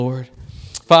Lord.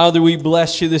 Father, we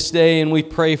bless you this day and we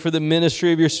pray for the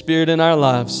ministry of your Spirit in our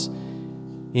lives.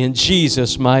 In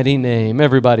Jesus' mighty name.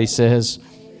 Everybody says,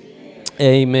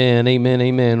 amen, amen,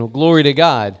 amen. Well, glory to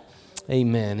God.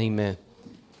 Amen, amen.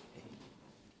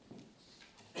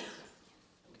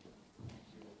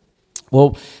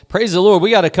 Well, praise the Lord. We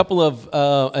got a couple of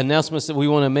announcements that we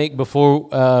want to make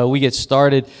before we get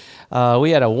started.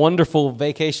 We had a wonderful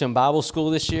vacation Bible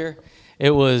school this year. It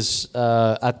was,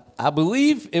 I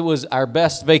believe it was our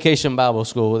best vacation Bible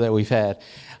school that we've had.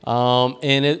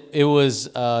 And it was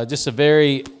just a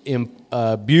very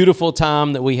beautiful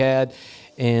time that we had.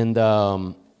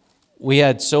 And we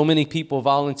had so many people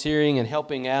volunteering and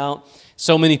helping out.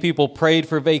 So many people prayed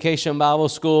for Vacation Bible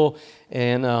School.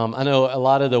 And I know a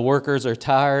lot of the workers are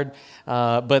tired.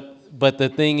 But the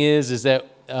thing is that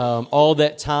all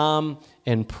that time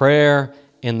and prayer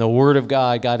and the Word of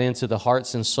God got into the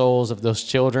hearts and souls of those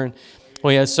children.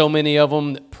 We had so many of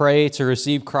them that pray to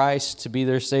receive Christ to be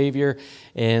their Savior,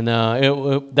 and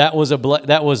that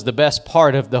was the best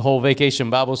part of the whole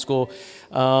Vacation Bible School.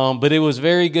 But it was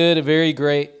very good, very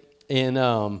great, and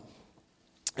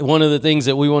one of the things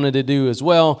that we wanted to do as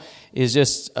well is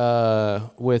just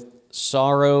with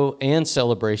sorrow and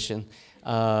celebration,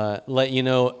 let you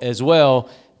know as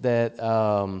well that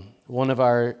one of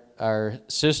our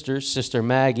sisters, Sister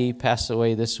Maggie, passed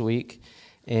away this week,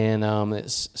 and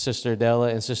it's Sister Della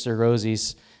and Sister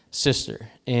Rosie's sister.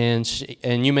 And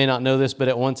you may not know this, but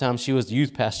at one time she was the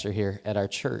youth pastor here at our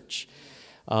church.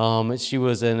 She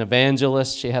was an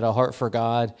evangelist. She had a heart for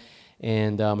God,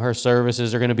 and her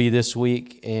services are going to be this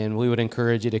week, and we would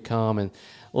encourage you to come and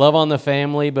love on the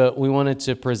family. But we wanted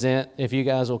to present, if you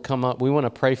guys will come up, we want to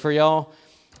pray for y'all,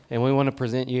 and we want to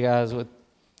present you guys with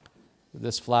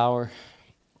this flower.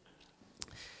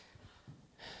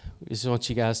 We just want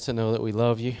you guys to know that we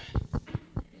love you.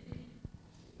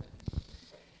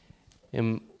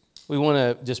 And we want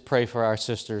to just pray for our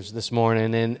sisters this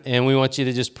morning, and we want you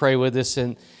to just pray with us.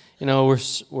 And, you know,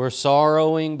 we're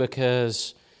sorrowing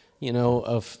because, you know,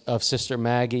 of Sister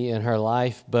Maggie and her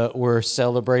life, but we're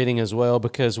celebrating as well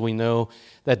because we know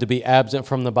that to be absent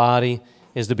from the body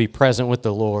is to be present with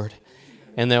the Lord.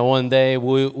 And that one day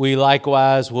we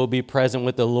likewise will be present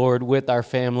with the Lord, with our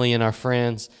family and our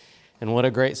friends. And what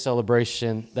a great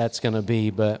celebration that's going to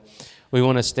be. But we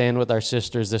want to stand with our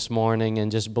sisters this morning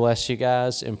and just bless you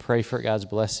guys and pray for God's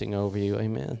blessing over you.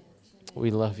 Amen. We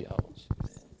love y'all.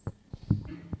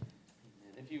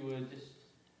 If you would, just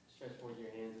stretch forth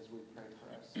your hands as we pray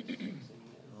for our sisters.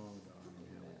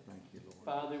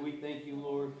 Father, we thank you,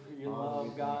 Lord, for your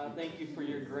love, God. Thank you for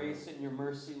your grace and your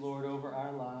mercy, Lord, over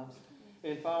our lives.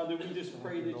 And Father, we just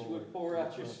pray that you would pour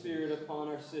out your Spirit upon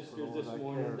our sisters this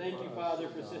morning. Thank you, Father,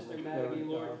 for Sister Maggie,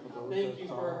 Lord. Thank you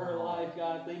for her life,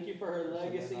 God. Thank you for her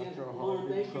legacy. And Lord,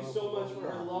 thank you so much for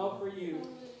her love for you.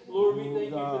 Lord, we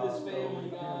thank you for this family,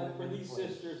 God, for these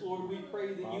sisters. Lord, we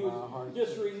pray that you would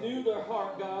just renew their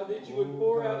heart, God, that you would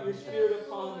pour out your Spirit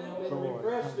upon them and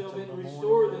refresh them and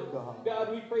restore them.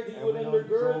 God, we pray that you would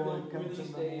undergird them through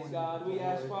these days, God. We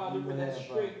ask, Father, for that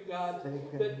strength, God,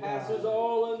 that passes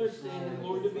all understanding,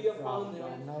 Lord, to be upon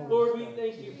them. Lord, we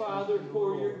thank you, Father,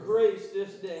 for your grace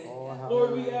this day.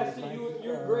 Lord, we ask that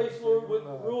your grace, Lord, would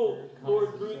rule,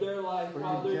 Lord, through their life,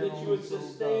 Father, that you would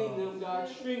sustain them, God,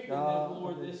 strengthen them,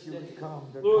 Lord, this day.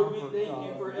 Lord, we thank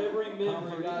you for every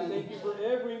memory, God. Thank you for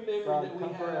every memory that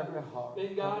we have.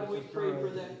 And God, we pray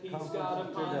for that peace, God,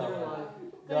 upon their life.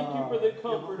 Thank you for the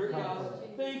comforter,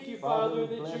 God. Thank you, Father,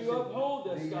 that you uphold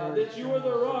us, God, that you are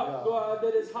the rock, God,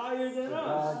 that is higher than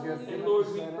us. And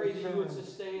Lord, we pray that you would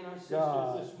sustain our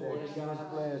sisters this morning,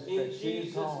 God. In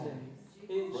Jesus' name.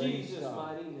 In Jesus'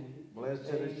 mighty name. Blessed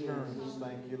assurance.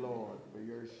 Thank you, Lord, for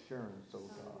your assurance, oh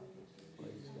God.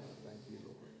 Praise God. Thank you,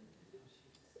 Lord.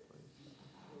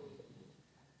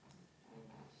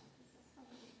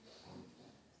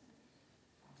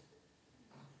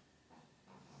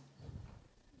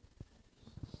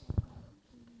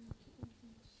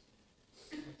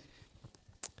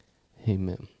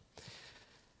 Amen.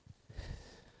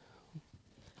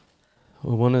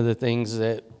 Well, one of the things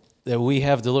that we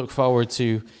have to look forward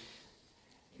to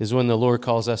is when the Lord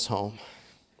calls us home.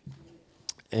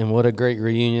 And what a great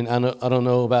reunion. I don't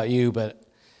know about you, but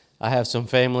I have some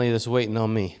family that's waiting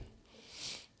on me.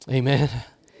 Amen.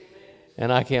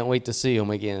 And I can't wait to see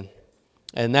them again.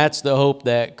 And that's the hope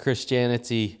that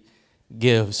Christianity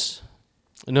gives.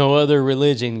 No other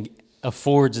religion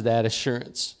affords that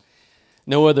assurance.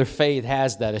 No other faith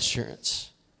has that assurance.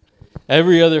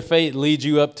 Every other faith leads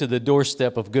you up to the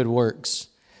doorstep of good works.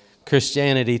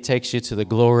 Christianity takes you to the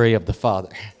glory of the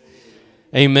Father.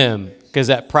 Amen. Because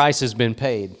that price has been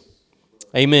paid.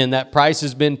 Amen. That price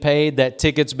has been paid. That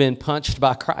ticket's been punched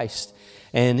by Christ.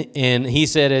 And he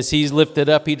said, as he's lifted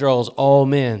up, he draws all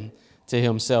men to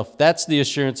himself. That's the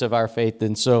assurance of our faith.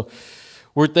 And so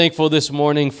we're thankful this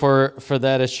morning for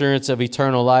that assurance of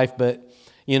eternal life. But,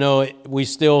 you know, we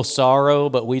still sorrow,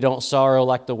 but we don't sorrow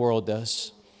like the world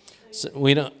does. So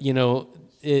we don't, you know,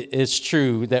 it's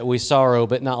true that we sorrow,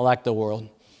 but not like the world.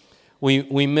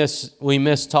 We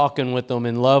miss talking with them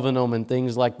and loving them and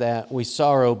things like that. We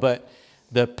sorrow, but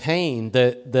the pain,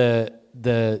 the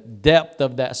depth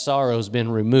of that sorrow has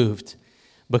been removed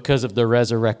because of the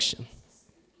resurrection.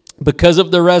 Because of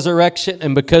the resurrection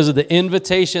and because of the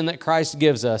invitation that Christ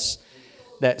gives us,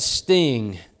 that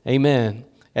sting, amen,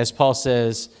 as Paul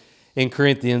says in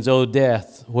Corinthians, "O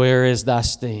death, where is thy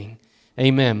sting?"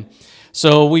 Amen.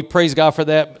 So we praise God for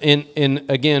that. And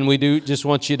again, we do just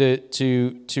want you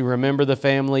to remember the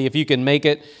family. If you can make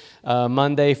it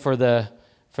Monday for the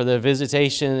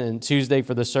visitation and Tuesday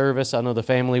for the service, I know the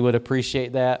family would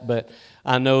appreciate that. But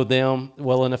I know them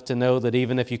well enough to know that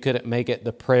even if you couldn't make it,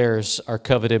 the prayers are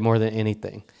coveted more than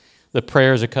anything. The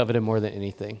prayers are coveted more than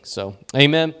anything. So,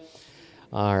 amen.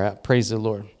 All right, praise the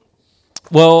Lord.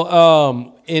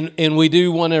 Well, and we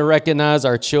do want to recognize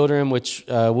our children, which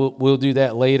we'll do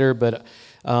that later. But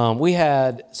we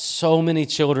had so many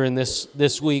children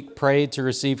this week prayed to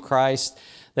receive Christ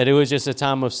that it was just a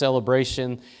time of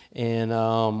celebration. And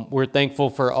we're thankful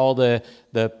for all the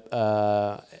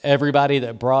everybody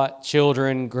that brought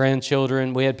children,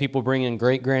 grandchildren. We had people bringing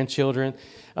great grandchildren.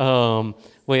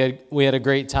 We had a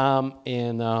great time,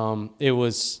 and it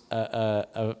was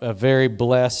a very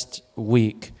blessed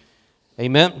week.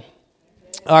 Amen.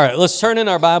 All right, let's turn in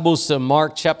our Bibles to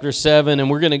Mark chapter 7, and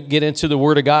we're going to get into the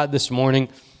Word of God this morning.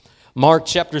 Mark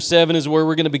chapter 7 is where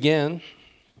we're going to begin.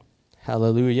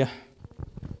 Hallelujah.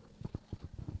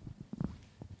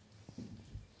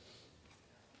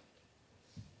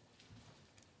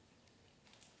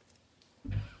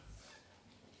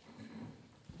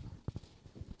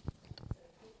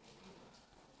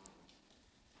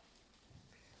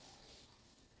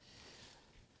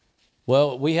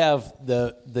 Well, we have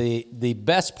the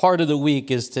best part of the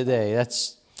week is today.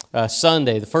 That's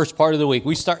Sunday, the first part of the week.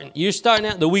 You're starting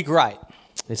out the week right.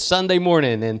 It's Sunday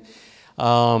morning, and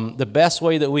the best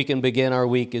way that we can begin our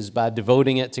week is by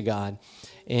devoting it to God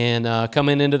and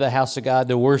coming into the house of God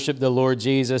to worship the Lord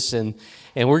Jesus. And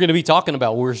we're going to be talking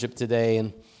about worship today.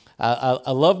 And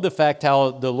I love the fact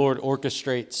how the Lord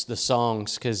orchestrates the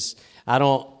songs, because I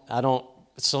don't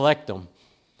select them.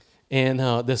 And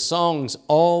the songs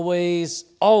always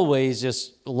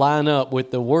just line up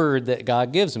with the word that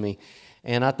God gives me.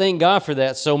 And I thank God for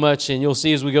that so much. And you'll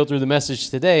see as we go through the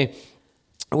message today,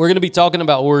 we're going to be talking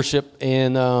about worship.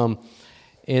 And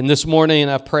this morning,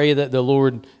 I pray that the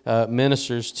Lord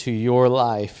ministers to your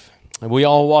life. And we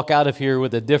all walk out of here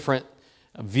with a different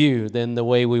view than the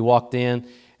way we walked in,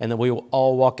 and that we will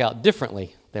all walk out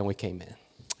differently than we came in.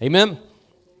 Amen?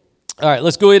 All right,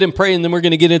 let's go ahead and pray, and then we're going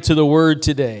to get into the Word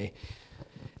today.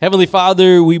 Heavenly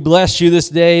Father, we bless you this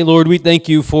day. Lord, we thank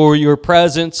you for your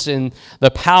presence and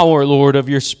the power, Lord, of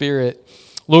your Spirit.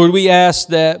 Lord, we ask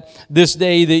that this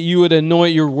day that you would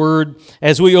anoint your Word.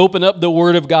 As we open up the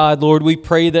Word of God, Lord, we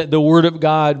pray that the Word of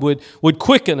God would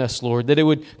quicken us, Lord, that it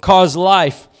would cause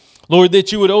life. Lord,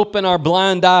 that you would open our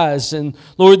blind eyes, and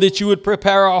Lord, that you would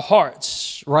prepare our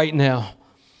hearts right now.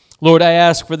 Lord, I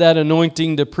ask for that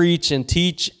anointing to preach and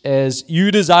teach as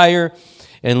you desire.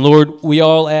 And Lord, we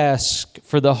all ask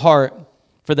for the heart,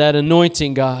 for that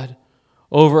anointing, God,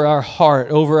 over our heart,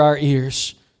 over our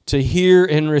ears, to hear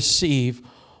and receive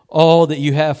all that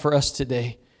you have for us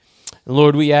today. And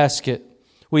Lord, we ask it.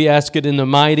 We ask it in the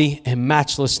mighty and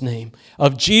matchless name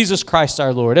of Jesus Christ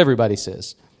our Lord. Everybody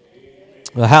says,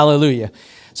 well, hallelujah.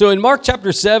 So in Mark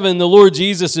chapter 7, the Lord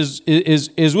Jesus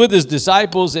is with his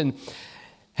disciples. And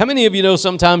how many of you know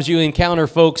sometimes you encounter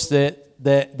folks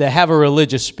that have a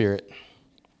religious spirit?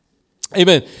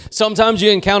 Amen. Sometimes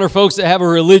you encounter folks that have a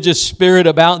religious spirit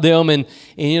about them, and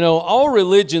you know, all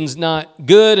religion's not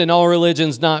good and all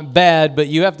religion's not bad, but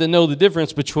you have to know the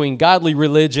difference between godly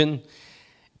religion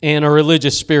and a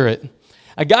religious spirit.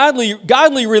 A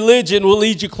godly religion will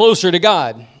lead you closer to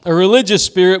God. A religious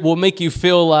spirit will make you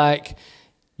feel like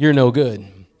you're no good.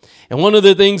 And one of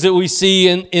the things that we see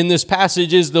in this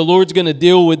passage is the Lord's going to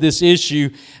deal with this issue.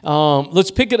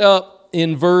 Let's pick it up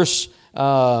in verse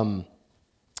number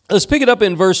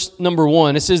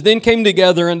 1. It says, "Then came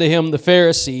together unto him the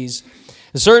Pharisees,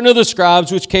 and certain of the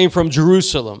scribes which came from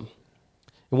Jerusalem.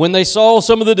 And when they saw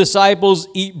some of the disciples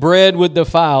eat bread with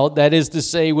defiled, that is to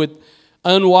say, with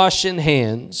unwashed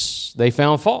hands, they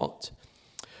found fault.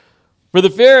 For the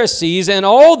Pharisees and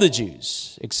all the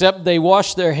Jews, except they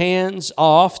wash their hands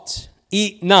oft,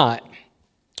 eat not,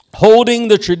 holding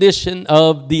the tradition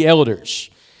of the elders.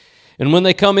 And when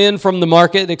they come in from the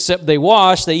market, except they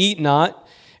wash, they eat not.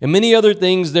 And many other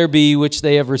things there be which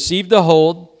they have received to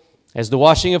hold, as the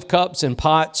washing of cups and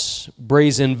pots,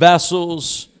 brazen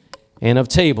vessels, and of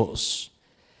tables.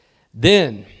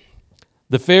 Then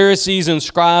the Pharisees and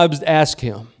scribes asked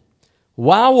him,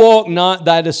 Why walk not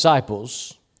thy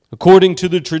disciples according to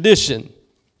the tradition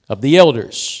of the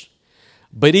elders,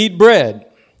 but eat bread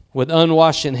with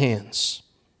unwashen hands?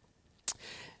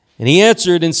 And he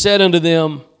answered and said unto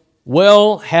them,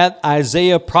 Well hath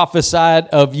Isaiah prophesied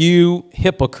of you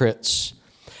hypocrites.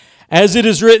 As it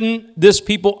is written, This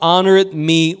people honoreth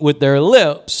me with their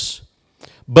lips,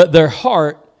 but their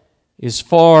heart is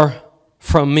far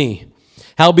from me.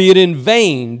 Howbeit in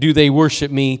vain do they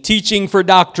worship me, teaching for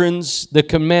doctrines the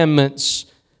commandments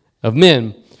of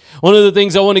men. One of the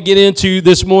things I want to get into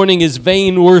this morning is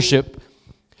vain worship.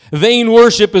 Vain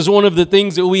worship is one of the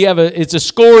things that we have, it's a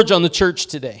scourge on the church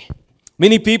today.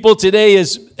 Many people today,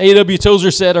 as A.W. Tozer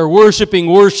said, are worshiping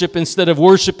worship instead of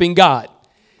worshiping God.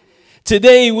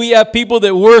 Today we have people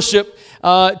that worship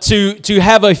to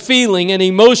have a feeling, an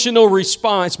emotional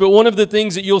response. But one of the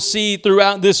things that you'll see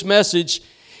throughout this message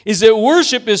is that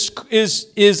worship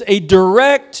is a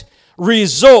direct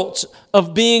result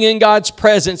of being in God's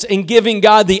presence and giving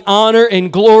God the honor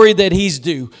and glory that He's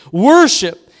due.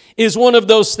 Worship is one of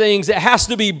those things that has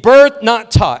to be birthed, not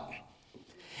taught.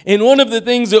 And one of the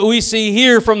things that we see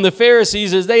here from the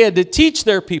Pharisees is they had to teach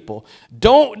their people,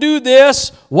 don't do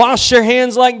this, wash your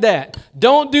hands like that.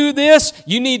 Don't do this,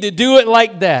 you need to do it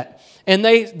like that. And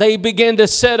they began to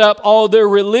set up all their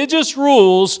religious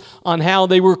rules on how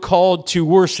they were called to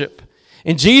worship.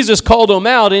 And Jesus called them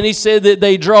out, and He said that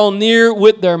they draw near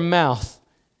with their mouth,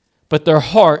 but their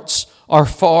hearts are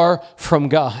far from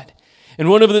God. And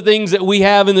one of the things that we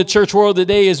have in the church world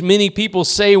today is many people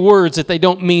say words that they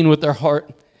don't mean with their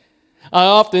heart. I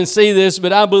often say this,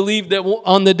 but I believe that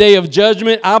on the day of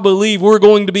judgment, I believe we're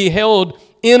going to be held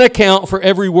in account for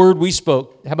every word we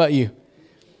spoke. How about you?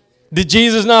 Did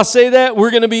Jesus not say that?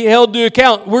 We're going to be held to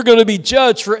account. We're going to be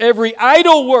judged for every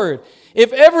idle word.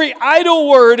 If every idle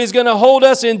word is going to hold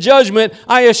us in judgment,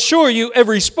 I assure you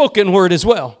every spoken word as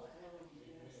well.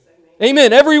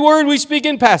 Amen. Every word we speak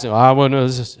in passing. How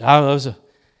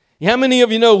many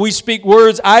of you know we speak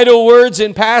words, idle words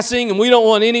in passing, and we don't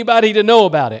want anybody to know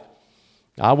about it?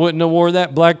 I wouldn't have wore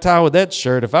that black tie with that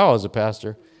shirt if I was a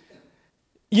pastor.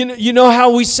 You know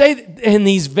how we say, and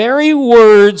these very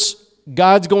words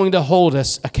God's going to hold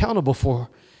us accountable for.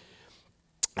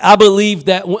 I believe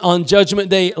that on Judgment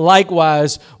Day,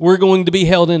 likewise, we're going to be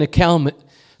held in account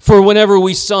for whenever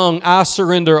we sung, I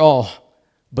surrender all,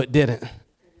 but didn't.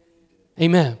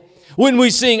 Amen. When we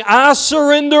sing, I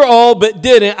surrender all, but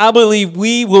didn't, I believe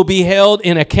we will be held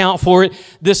in account for it.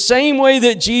 The same way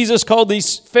that Jesus called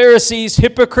these Pharisees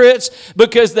hypocrites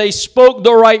because they spoke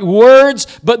the right words,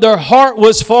 but their heart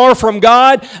was far from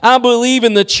God. I believe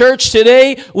in the church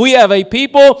today, we have a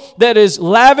people that is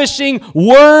lavishing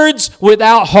words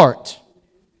without heart.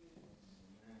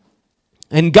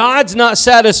 And God's not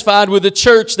satisfied with a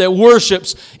church that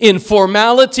worships in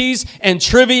formalities and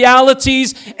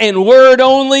trivialities and word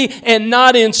only and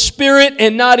not in spirit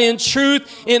and not in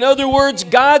truth. In other words,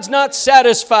 God's not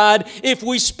satisfied if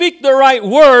we speak the right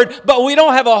word, but we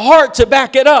don't have a heart to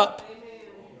back it up.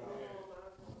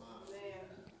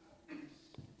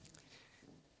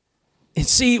 And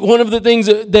see, one of the things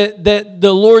that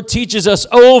the Lord teaches us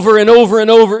over and over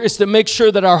and over is to make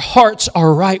sure that our hearts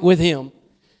are right with Him.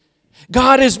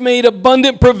 God has made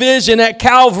abundant provision at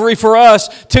Calvary for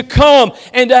us to come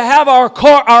and to have our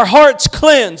hearts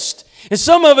cleansed. And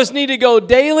some of us need to go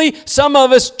daily, some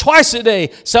of us twice a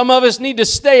day, some of us need to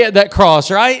stay at that cross,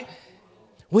 right?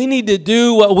 We need to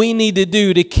do what we need to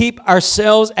do to keep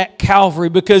ourselves at Calvary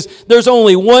because there's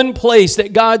only one place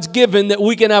that God's given that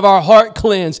we can have our heart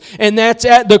cleansed, and that's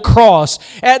at the cross.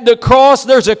 At the cross,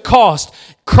 there's a cost.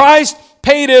 Christ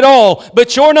paid it all,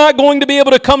 but you're not going to be able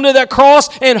to come to that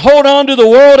cross and hold on to the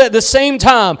world at the same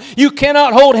time. You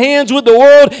cannot hold hands with the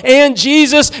world and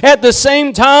Jesus at the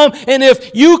same time. And if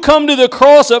you come to the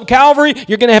cross of Calvary,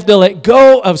 you're going to have to let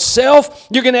go of self.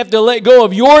 You're going to have to let go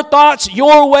of your thoughts,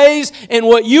 your ways, and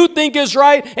what you think is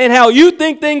right and how you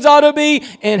think things ought to be,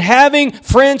 and having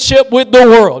friendship with the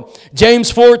world.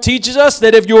 James 4 teaches us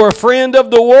that if you're a friend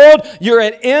of the world, you're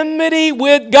at enmity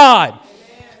with God.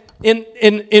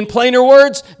 In plainer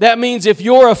words, that means if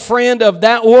you're a friend of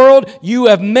that world, you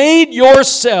have made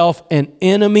yourself an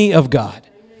enemy of God.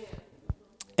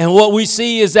 And what we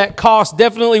see is that cost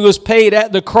definitely was paid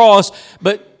at the cross,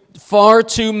 but Far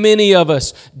too many of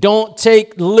us don't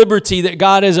take liberty that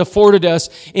God has afforded us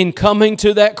in coming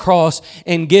to that cross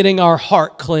and getting our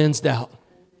heart cleansed out.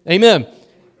 Amen.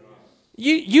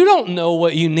 You don't know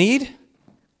what you need.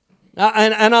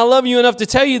 And I love you enough to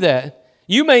tell you that.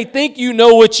 You may think you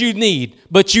know what you need,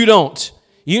 but you don't.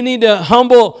 You need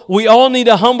to we all need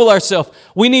to humble ourselves.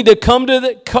 We need to come to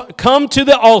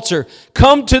the altar,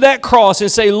 come to that cross and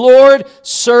say, Lord,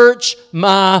 search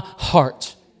my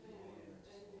heart.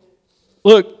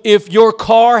 Look, if your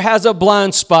car has a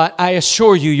blind spot, I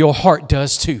assure you your heart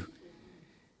does too.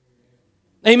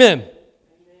 Amen.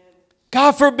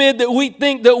 God forbid that we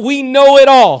think that we know it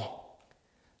all.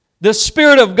 The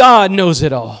Spirit of God knows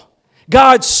it all.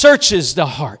 God searches the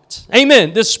heart.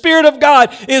 Amen. The Spirit of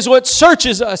God is what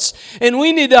searches us. And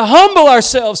we need to humble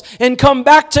ourselves and come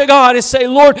back to God and say,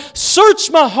 Lord,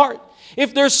 search my heart.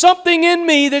 If there's something in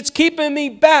me that's keeping me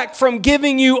back from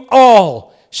giving you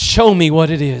all, show me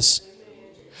what it is.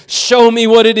 Show me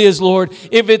what it is, Lord.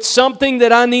 If it's something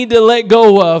that I need to let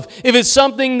go of, if it's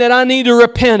something that I need to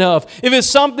repent of, if it's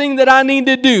something that I need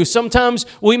to do, sometimes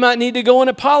we might need to go and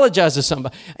apologize to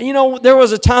somebody. You know, there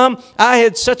was a time I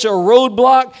had such a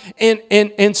roadblock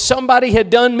and somebody had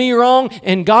done me wrong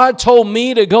and God told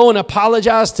me to go and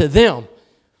apologize to them.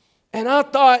 And I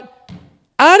thought,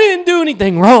 I didn't do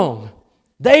anything wrong.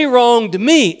 They wronged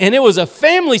me. And it was a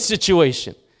family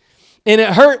situation. And it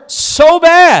hurt so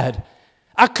bad.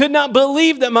 I could not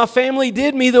believe that my family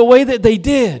did me the way that they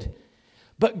did.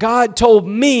 But God told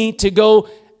me to go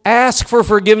ask for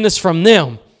forgiveness from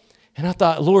them. And I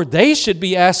thought, Lord, they should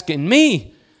be asking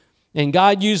me. And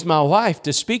God used my wife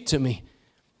to speak to me.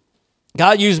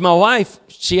 God used my wife.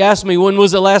 She asked me, when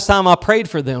was the last time I prayed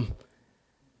for them?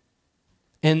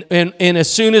 And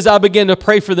as soon as I began to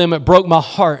pray for them, it broke my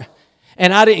heart.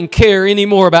 And I didn't care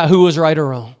anymore about who was right or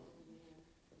wrong.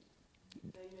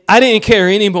 I didn't care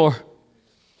anymore.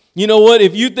 You know what?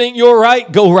 If you think you're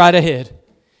right, go right ahead.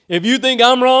 If you think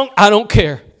I'm wrong, I don't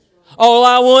care. All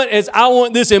I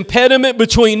want this impediment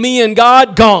between me and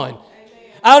God gone.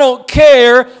 I don't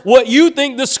care what you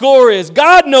think the score is.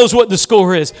 God knows what the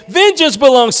score is. Vengeance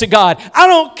belongs to God. I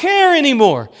don't care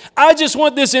anymore. I just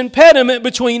want this impediment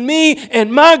between me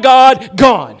and my God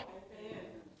gone.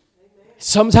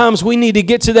 Sometimes we need to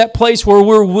get to that place where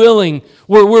we're willing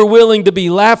to be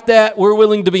laughed at, we're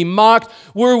willing to be mocked,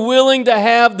 we're willing to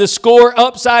have the score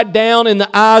upside down in the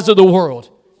eyes of the world.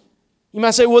 You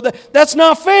might say, well, that's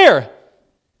not fair.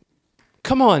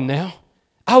 Come on now.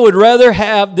 I would rather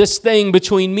have this thing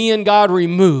between me and God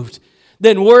removed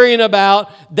than worrying about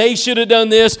they should have done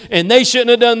this and they shouldn't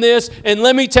have done this. And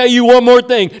let me tell you one more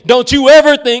thing. Don't you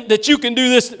ever think that you can do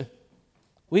this.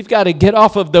 We've got to get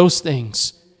off of those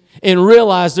things and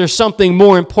realize there's something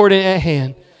more important at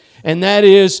hand, and that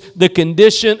is the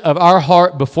condition of our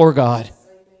heart before God.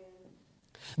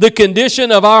 The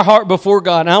condition of our heart before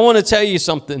God. And I want to tell you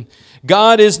something.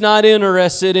 God is not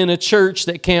interested in a church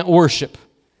that can't worship.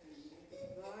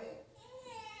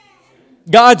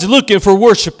 God's looking for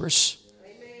worshipers.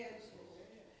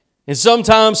 And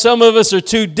sometimes some of us are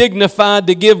too dignified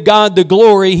to give God the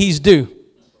glory He's due.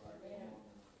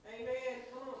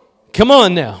 Come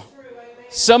on now.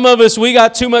 Some of us, we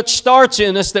got too much starch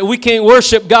in us that we can't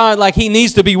worship God like He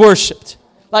needs to be worshiped,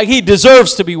 like He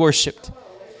deserves to be worshiped.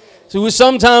 So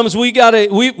sometimes we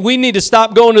need to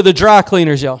stop going to the dry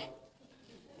cleaners, y'all.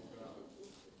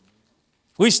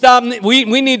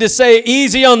 We need to say,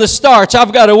 easy on the starch.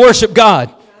 I've got to worship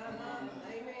God.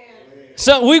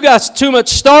 So we've got too much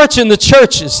starch in the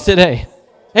churches today.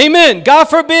 Amen. God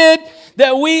forbid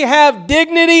that we have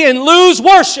dignity and lose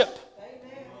worship.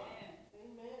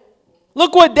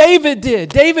 Look what David did.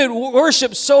 David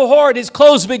worshiped so hard his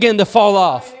clothes began to fall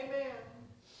off.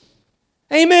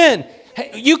 Amen.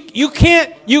 You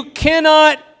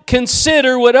cannot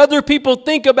consider what other people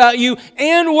think about you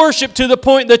and worship to the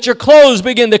point that your clothes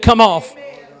begin to come off.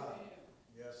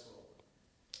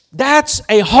 That's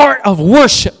a heart of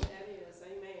worship.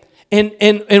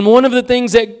 And one of the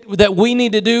things that we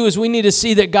need to do is we need to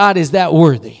see that God is that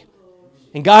worthy.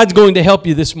 And God's going to help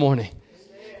you this morning.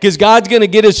 Because God's going to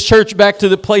get His church back to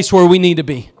the place where we need to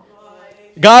be.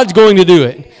 God's going to do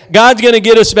it. God's going to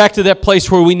get us back to that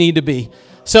place where we need to be.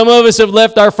 Some of us have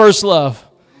left our first love.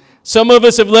 Some of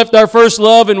us have left our first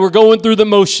love and we're going through the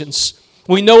motions.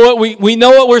 We know what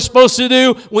we're supposed to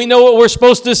do. We know what we're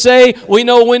supposed to say. We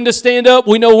know when to stand up.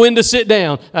 We know when to sit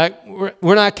down.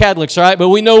 We're not Catholics, right? But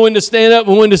we know when to stand up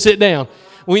and when to sit down.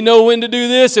 We know when to do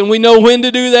this and we know when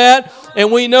to do that.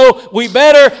 And we know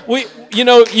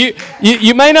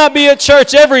you may not be at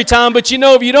church every time, but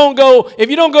if you don't go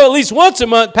at least once a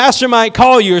month, pastor might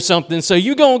call you or something. So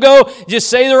you're going to go, just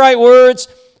say the right words.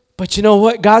 But you know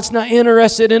what? God's not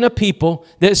interested in a people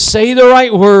that say the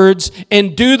right words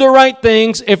and do the right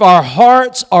things if our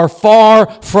hearts are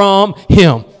far from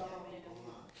Him.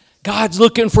 God's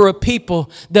looking for a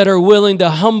people that are willing to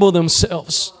humble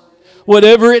themselves,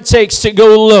 whatever it takes to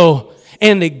go low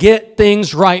and to get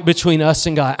things right between us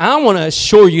and God. I want to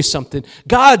assure you something.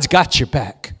 God's got your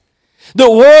back. The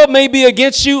world may be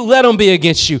against you, let them be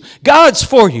against you. God's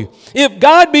for you. If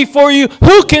God be for you,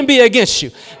 who can be against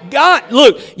you? God,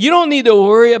 look, you don't need to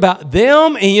worry about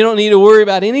them and you don't need to worry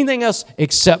about anything else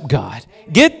except God.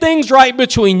 Get things right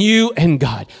between you and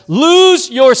God. Lose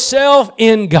yourself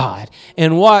in God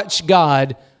and watch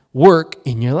God work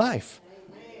in your life.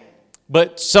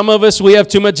 But some of us, we have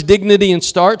too much dignity and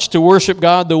starch to worship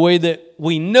God the way that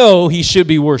we know He should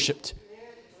be worshiped.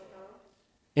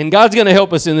 And God's going to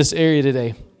help us in this area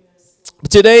today.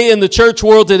 Today, in the church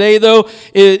world today, though,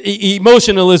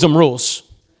 emotionalism rules.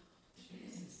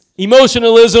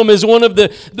 Emotionalism is one of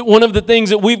the things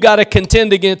that we've got to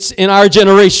contend against in our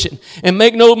generation. And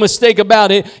make no mistake about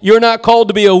it, you're not called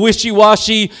to be a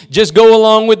wishy-washy, just go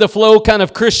along with the flow kind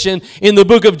of Christian. In the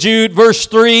book of Jude, verse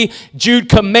 3, Jude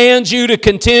commands you to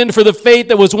contend for the faith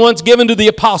that was once given to the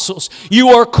apostles. You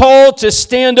are called to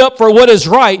stand up for what is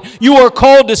right. You are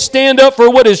called to stand up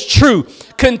for what is true.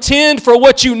 Contend for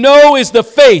what you know is the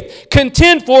faith.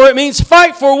 Contend for it means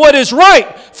fight for what is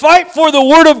right. Fight for the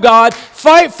Word of God.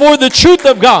 Fight for the truth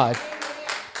of God.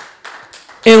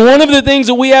 And one of the things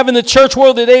that we have in the church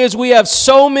world today is we have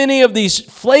so many of these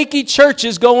flaky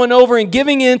churches going over and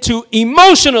giving into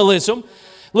emotionalism.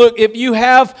 Look, if you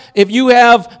have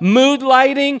mood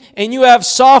lighting and you have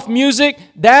soft music,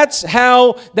 that's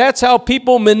how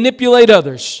people manipulate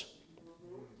others.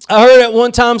 I heard at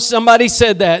one time somebody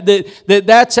said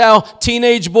that's how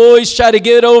teenage boys try to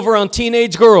get over on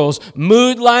teenage girls.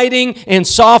 Mood lighting and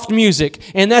soft music.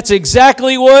 And that's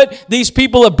exactly what these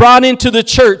people have brought into the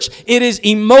church. It is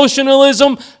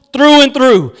emotionalism through and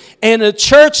through. And the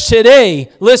church today,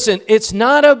 listen, it's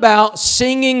not about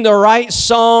singing the right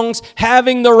songs,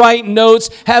 having the right notes,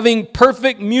 having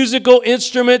perfect musical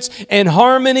instruments and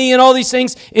harmony and all these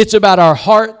things. It's about our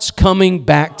hearts coming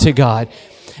back to God.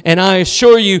 And I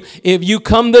assure you, if you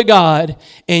come to God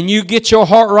and you get your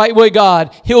heart right with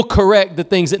God, He'll correct the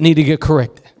things that need to get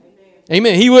corrected.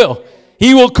 Amen. He will.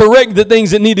 He will correct the things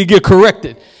that need to get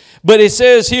corrected. But it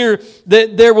says here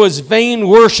that there was vain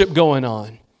worship going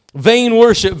on. Vain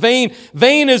worship. Vain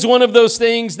is one of those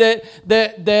things that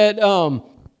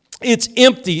it's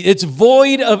empty. It's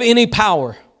void of any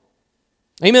power.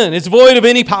 Amen. It's void of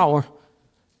any power.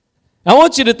 I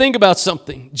want you to think about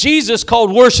something. Jesus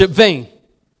called worship vain.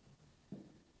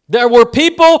 There were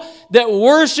people that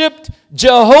worshiped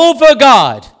Jehovah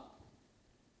God.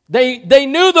 They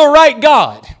knew the right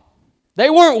God. They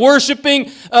weren't worshiping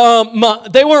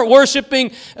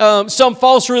some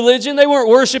false religion. They weren't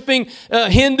worshiping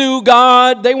Hindu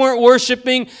God. They weren't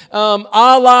worshiping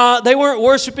Allah. They weren't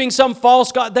worshiping some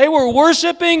false God. They were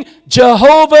worshiping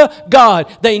Jehovah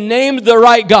God. They named the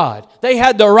right God. They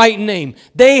had the right name.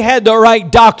 They had the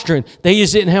right doctrine. They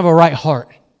just didn't have a right heart.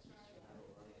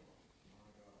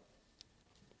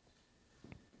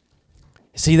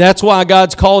 See, that's why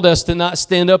God's called us to not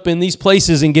stand up in these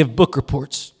places and give book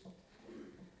reports.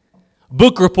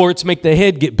 Book reports make the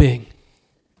head get big.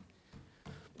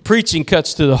 Preaching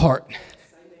cuts to the heart.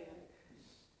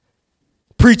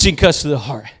 Preaching cuts to the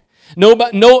heart.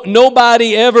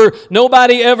 Nobody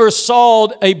ever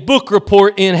sawed a book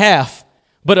report in half,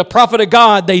 but a prophet of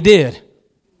God, they did.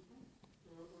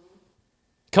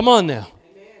 Come on now.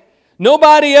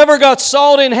 Nobody ever got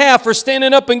sawed in half for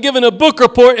standing up and giving a book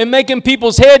report and making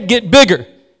people's head get bigger.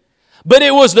 But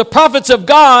it was the prophets of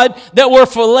God that were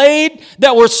filleted,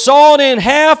 that were sawed in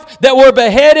half, that were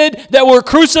beheaded, that were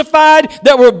crucified,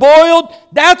 that were boiled.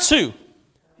 That's who.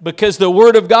 Because the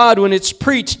Word of God, when it's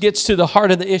preached, gets to the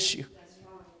heart of the issue.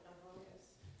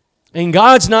 And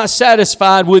God's not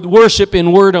satisfied with worship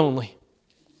in word only.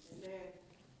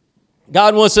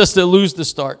 God wants us to lose the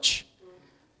starch.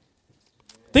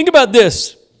 Think about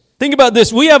this.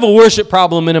 We have a worship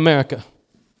problem in America.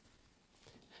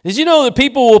 Did you know that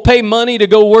people will pay money to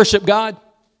go worship God?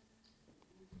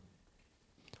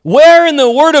 Where in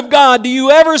the Word of God do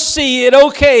you ever see it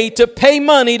okay to pay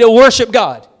money to worship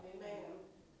God?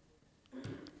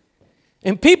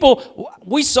 And people,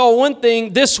 we saw one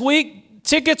thing this week.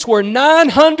 Tickets were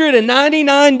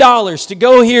 $999 to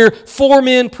go hear 4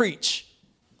 men preach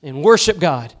and worship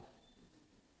God.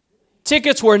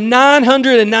 Tickets were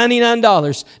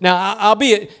 $999. Now,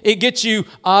 albeit it gets you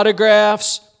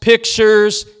autographs,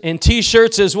 pictures, and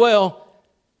T-shirts as well.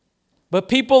 But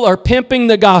people are pimping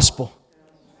the gospel.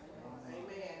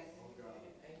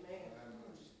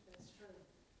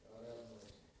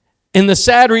 And the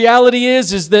sad reality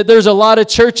is that there's a lot of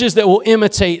churches that will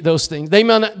imitate those things. They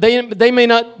may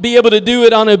not be able to do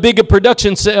it on a bigger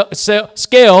production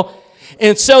scale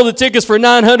and sell the tickets for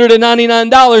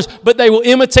 $999, but they will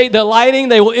imitate the lighting,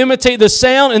 they will imitate the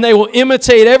sound, and they will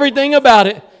imitate everything about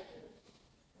it.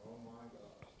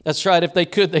 That's right, if they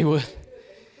could, they would.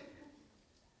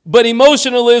 But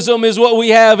emotionalism is what we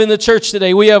have in the church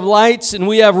today. We have lights, and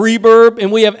we have reverb,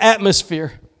 and we have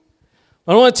atmosphere.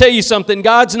 I want to tell you something.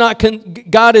 God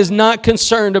is not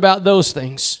concerned about those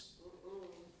things.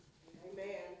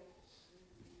 Amen.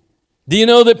 Do you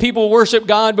know that people worship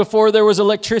God before there was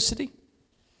electricity?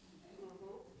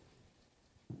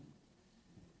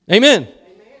 Amen. Amen.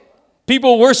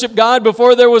 People worship God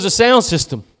before there was a sound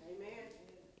system. Amen.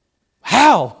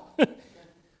 How?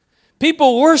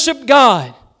 People worship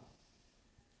God.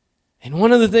 And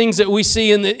one of the things that we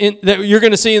see that you're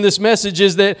going to see in this message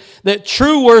is that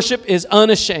true worship is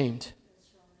unashamed.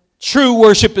 True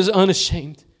worship is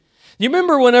unashamed. Do you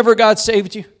remember whenever God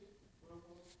saved you?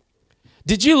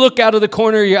 Did you look out of the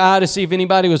corner of your eye to see if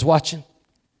anybody was watching?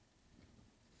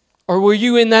 Or were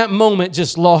you in that moment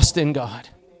just lost in God?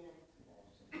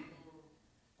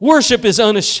 Worship is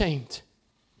unashamed.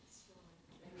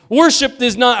 Worship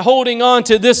is not holding on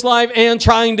to this life and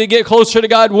trying to get closer to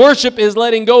God. Worship is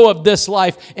letting go of this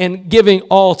life and giving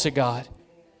all to God.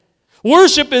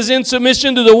 Worship is in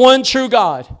submission to the one true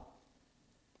God.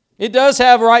 It does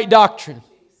have right doctrine.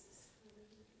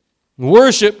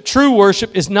 Worship, true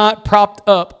worship, is not propped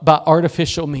up by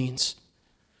artificial means.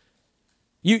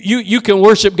 You can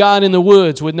worship God in the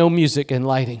woods with no music and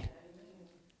lighting.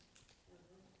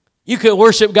 You can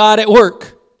worship God at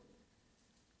work.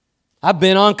 I've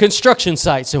been on construction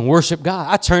sites and worshiped God.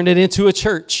 I turned it into a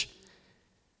church.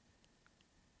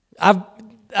 I've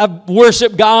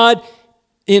worshiped God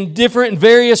in different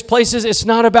various places. It's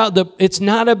not about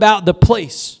the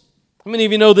place. How many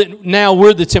of you know that now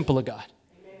we're the temple of God?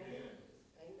 Amen.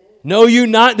 Know you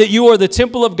not that you are the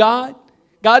temple of God?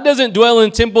 God doesn't dwell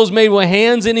in temples made with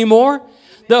hands anymore.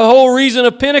 The whole reason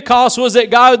of Pentecost was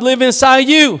that God would live inside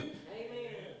you.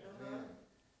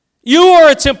 You are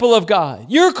a temple of God.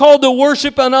 You're called to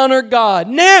worship and honor God.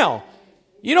 Now,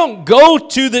 you don't go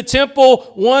to the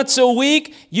temple once a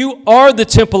week. You are the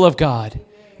temple of God.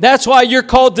 That's why you're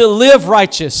called to live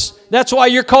righteous. That's why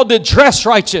you're called to dress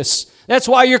righteous. That's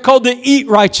why you're called to eat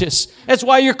righteous. That's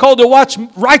why you're called to watch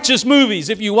righteous movies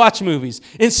if you watch movies.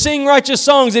 And sing righteous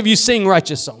songs if you sing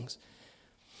righteous songs.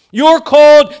 You're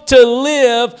called to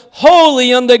live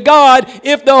holy unto God.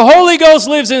 If the Holy Ghost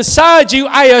lives inside you,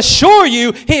 I assure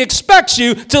you, He expects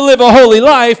you to live a holy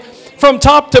life from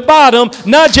top to bottom,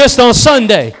 not just on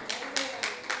Sunday.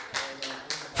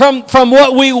 From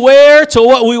what we wear to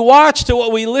what we watch to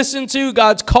what we listen to,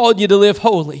 God's called you to live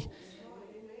holy.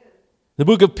 The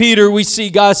book of Peter, we see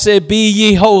God said, "Be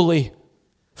ye holy,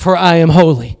 for I am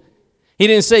holy." He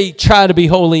didn't say try to be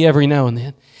holy every now and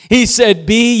then. He said,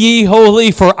 "Be ye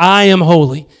holy, for I am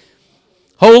holy."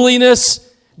 Holiness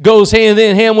goes hand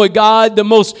in hand with God.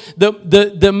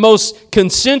 The most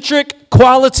concentric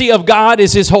quality of God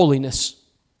is His holiness.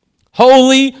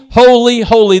 Holy, holy,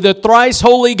 holy. The thrice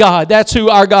holy God. That's who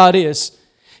our God is.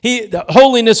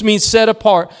 Holiness means set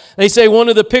apart. They say one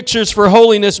of the pictures for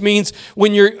holiness means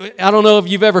when I don't know if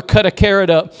you've ever cut a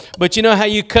carrot up, but you know how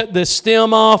you cut the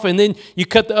stem off and then you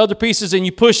cut the other pieces and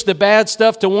you push the bad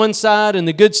stuff to one side and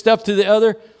the good stuff to the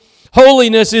other?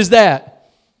 Holiness is that.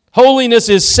 Holiness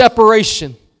is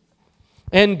separation.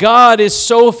 And God is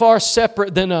so far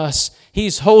separate than us.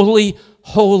 He's holy,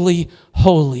 holy,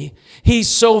 holy. He's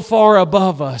so far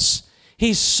above us.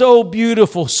 He's so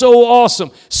beautiful, so awesome,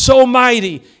 so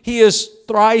mighty. He is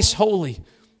thrice holy.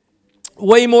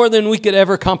 Way more than we could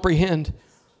ever comprehend.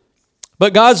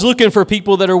 But God's looking for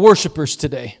people that are worshipers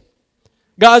today.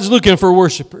 God's looking for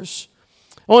worshipers.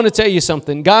 I want to tell you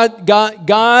something.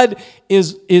 God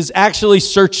is actually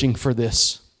searching for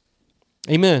this.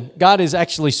 Amen. God is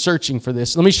actually searching for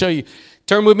this. Let me show you.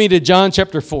 Turn with me to John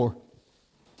chapter 4.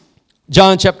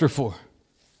 John chapter 4.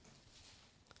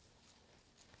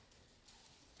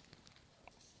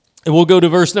 And we'll go to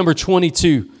verse number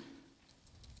 22.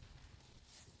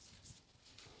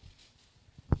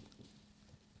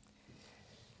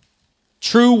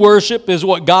 True worship is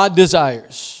what God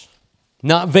desires,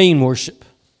 not vain worship.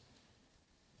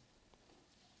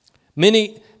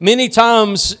 Many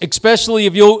times, especially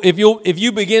if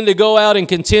you begin to go out and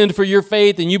contend for your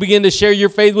faith and you begin to share your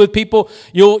faith with people,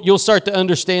 you'll start to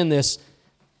understand this.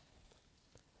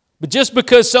 But just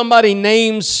because somebody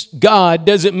names God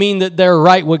doesn't mean that they're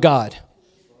right with God.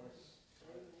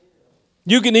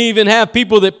 You can even have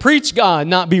people that preach God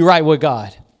not be right with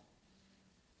God.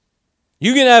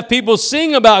 You can have people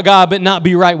sing about God but not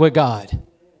be right with God.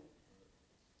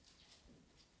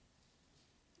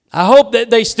 I hope that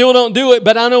they still don't do it,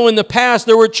 but I know in the past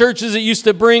there were churches that used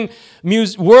to bring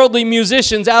worldly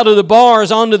musicians out of the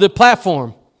bars onto the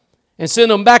platform and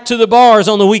send them back to the bars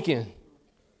on the weekend.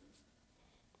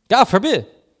 God forbid.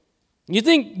 You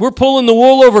think we're pulling the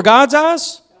wool over God's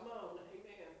eyes?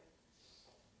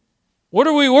 What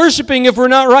are we worshiping if we're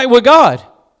not right with God?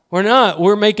 We're not.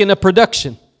 We're making a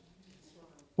production.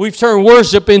 We've turned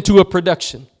worship into a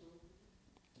production.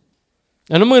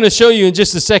 And I'm going to show you in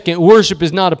just a second, worship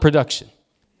is not a production.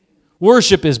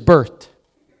 Worship is birthed.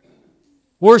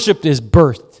 Worship is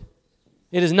birthed.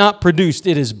 It is not produced,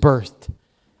 it is birthed.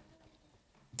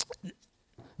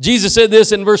 Jesus said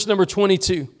this in verse number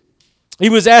 22. He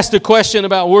was asked a question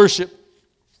about worship.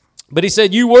 But he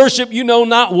said, you worship, you know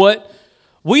not what.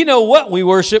 We know what we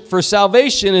worship, for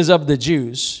salvation is of the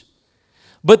Jews.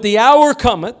 But the hour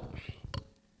cometh,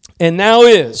 and now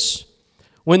is,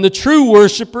 when the true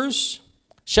worshipers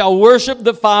shall worship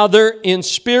the Father in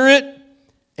spirit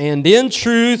and in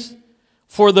truth,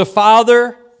 for the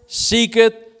Father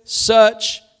seeketh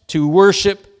such to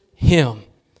worship him.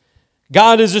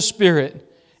 God is a spirit,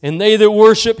 and they that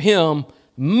worship him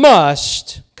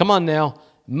must, come on now,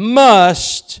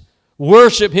 must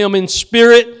worship him in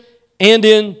spirit and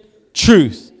in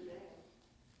truth.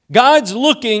 God's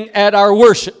looking at our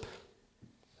worship.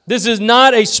 This is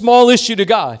not a small issue to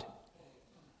God.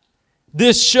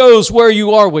 This shows where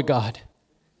you are with God.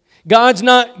 God's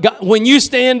not, when you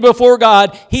stand before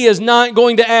God, he is not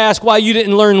going to ask why you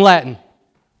didn't learn Latin.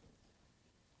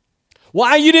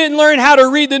 Why you didn't learn how to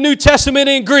read the New Testament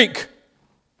in Greek.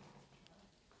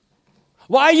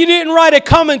 Why you didn't write a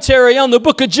commentary on the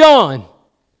book of John.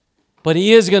 But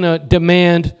he is going to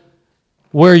demand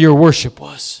where your worship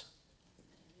was.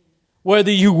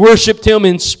 Whether you worshiped him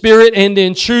in spirit and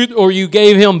in truth, or you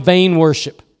gave him vain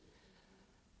worship.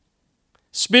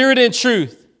 Spirit and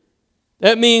truth.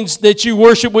 That means that you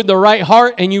worship with the right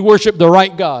heart and you worship the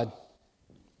right God.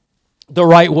 The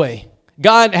right way.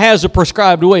 God has a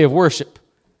prescribed way of worship.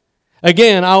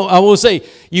 Again, I will say,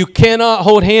 you cannot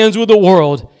hold hands with the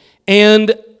world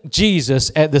and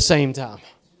Jesus at the same time.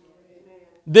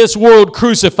 This world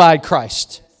crucified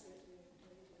Christ.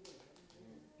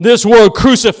 This world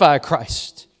crucified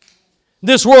Christ.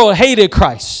 This world hated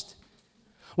Christ.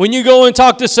 When you go and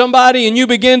talk to somebody and you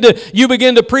begin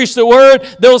to preach the word,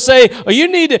 they'll say, oh, you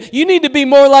need to be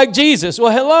more like Jesus.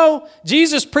 Well, hello,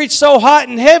 Jesus preached so hot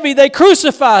and heavy they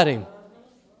crucified him.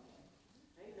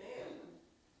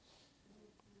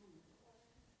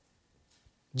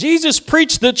 Jesus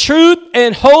preached the truth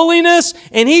and holiness,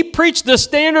 and he preached the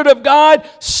standard of God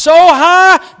so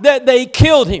high that they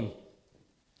killed him.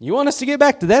 You want us to get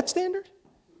back to that standard?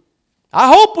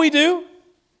 I hope we do.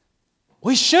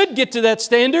 We should get to that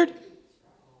standard.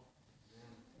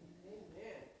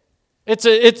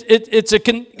 It's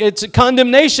a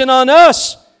condemnation on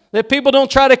us that people don't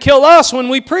try to kill us when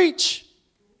we preach.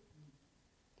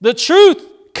 The truth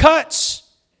cuts.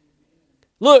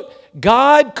 Look,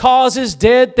 God causes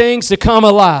dead things to come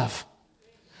alive.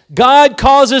 God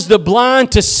causes the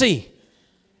blind to see.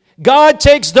 God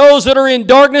takes those that are in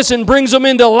darkness and brings them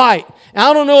into light. And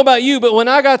I don't know about you, but when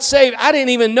I got saved, I didn't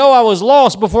even know I was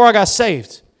lost before I got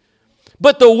saved.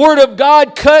 But the Word of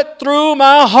God cut through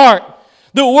my heart.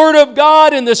 The Word of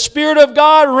God and the Spirit of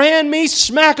God ran me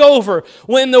smack over.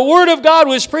 When the Word of God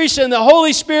was preached and the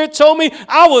Holy Spirit told me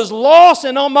I was lost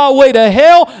and on my way to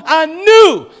hell, I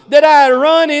knew that I had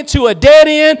run into a dead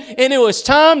end and it was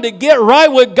time to get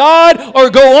right with God or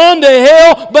go on to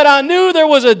hell, but I knew there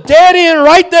was a dead end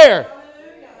right there.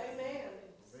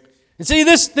 And see,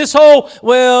 this whole,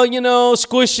 well,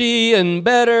 squishy and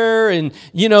better and,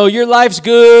 your life's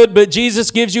good, but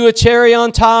Jesus gives you a cherry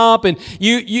on top and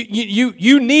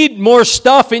you need more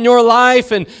stuff in your life.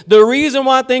 And the reason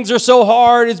why things are so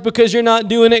hard is because you're not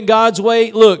doing it God's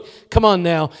way. Look, come on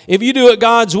now. If you do it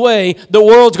God's way, the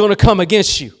world's going to come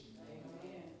against you.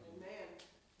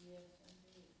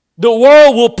 The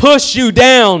world will push you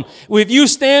down. If you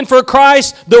stand for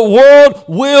Christ, the world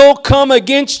will come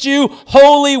against you.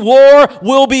 Holy war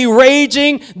will be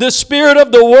raging. The spirit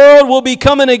of the world will be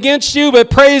coming against you.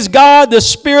 But praise God, the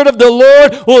Spirit of the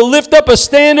Lord will lift up a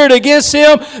standard against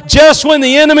him. Just when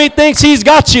the enemy thinks he's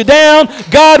got you down,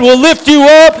 God will lift you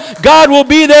up. God will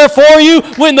be there for you.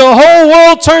 When the whole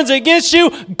world turns against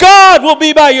you, God will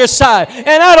be by your side.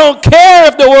 And I don't care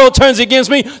if the world turns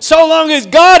against me, so long as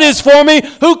God is for me.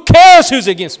 Who cares who's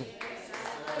against me?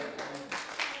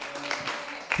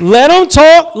 Let them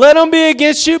talk, let them be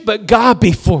against you, but God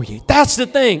be for you. That's the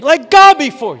thing. Let God be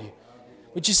for you.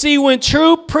 But you see, when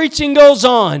true preaching goes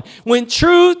on, when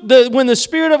the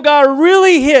Spirit of God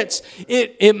really hits,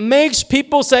 it makes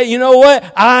people say, you know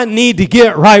what? I need to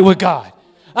get right with God.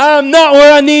 I'm not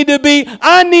where I need to be.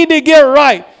 I need to get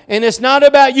right. And it's not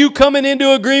about you coming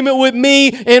into agreement with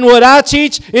me and what I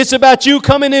teach. It's about you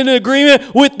coming into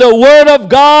agreement with the Word of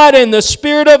God and the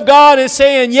Spirit of God and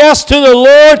saying yes to the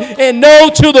Lord and no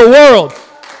to the world.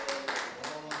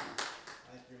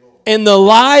 And the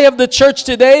lie of the church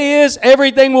today is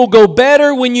everything will go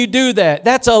better when you do that.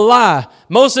 That's a lie.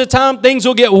 Most of the time, things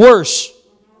will get worse.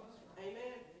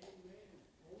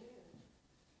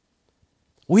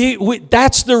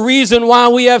 That's the reason why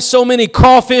we have so many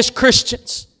crawfish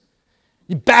Christians.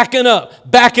 Backing up,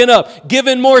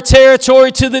 giving more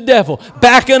territory to the devil.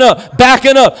 Backing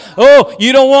up. Oh,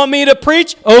 you don't want me to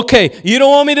preach? Okay. You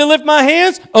don't want me to lift my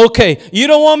hands? Okay. You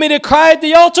don't want me to cry at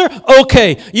the altar?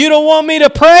 Okay. You don't want me to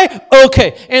pray?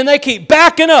 Okay. And they keep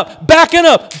backing up.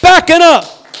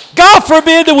 God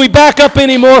forbid that we back up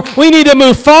anymore. We need to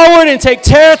move forward and take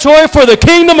territory for the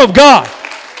kingdom of God.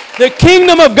 The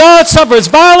kingdom of God suffers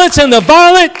violence, and the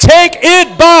violent take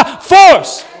it by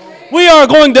force. We are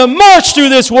going to march through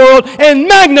this world and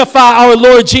magnify our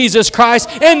Lord Jesus Christ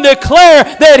and declare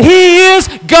that He is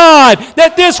God,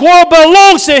 that this world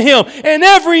belongs to Him, and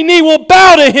every knee will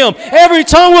bow to Him. Every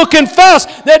tongue will confess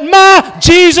that my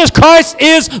Jesus Christ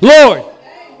is Lord.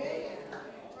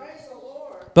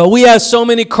 But we have so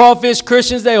many crawfish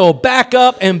Christians, they will back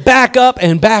up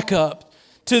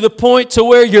to the point to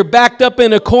where you're backed up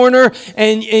in a corner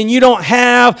and you don't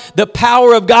have the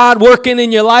power of God working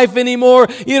in your life anymore.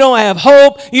 You don't have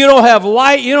hope. You don't have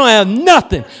light. You don't have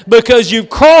nothing because you've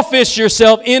crawfished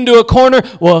yourself into a corner.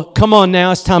 Well, come on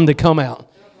now. It's time to come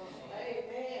out.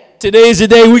 Today's the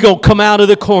day we're going to come out of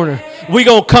the corner. We're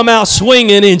going to come out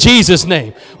swinging in Jesus'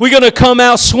 name. We're going to come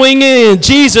out swinging in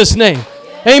Jesus' name.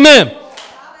 Amen.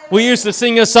 We used to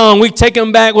sing a song, we take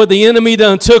them back what the enemy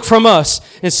done took from us.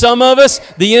 And some of us,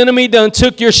 the enemy done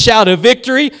took your shout of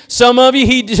victory. Some of you,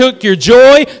 he took your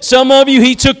joy. Some of you,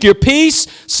 he took your peace.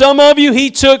 Some of you,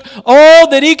 he took all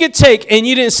that he could take, and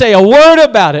you didn't say a word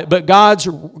about it. But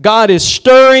God is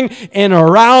stirring and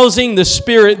arousing the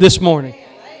Spirit this morning.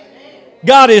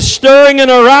 God is stirring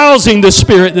and arousing the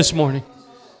Spirit this morning.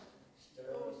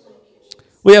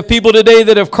 We have people today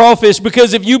that have crawfished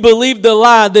because if you believe the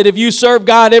lie that if you serve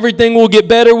God, everything will get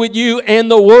better with you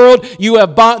and the world, you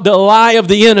have bought the lie of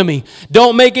the enemy.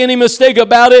 Don't make any mistake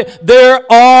about it.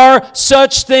 There are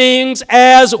such things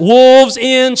as wolves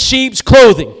in sheep's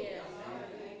clothing.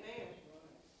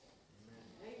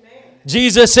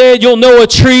 Jesus said, you'll know a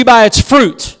tree by its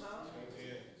fruit.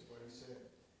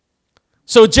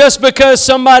 So just because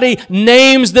somebody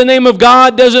names the name of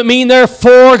God doesn't mean they're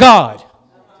for God.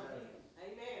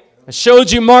 I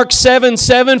showed you Mark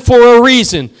 7:7 for a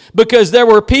reason. Because there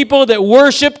were people that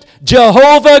worshiped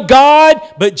Jehovah God,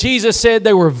 but Jesus said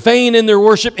they were vain in their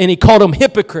worship, and He called them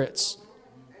hypocrites.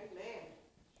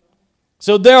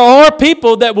 So there are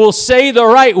people that will say the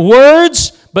right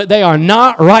words, but they are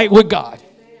not right with God.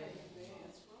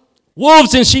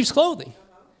 Wolves in sheep's clothing.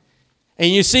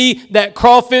 And you see that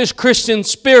crawfish Christian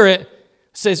spirit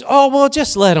says, oh, well,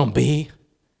 just let them be.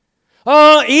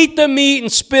 Oh, eat the meat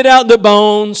and spit out the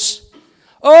bones.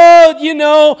 Oh, you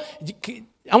know,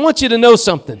 I want you to know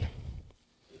something.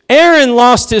 Aaron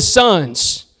lost his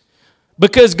sons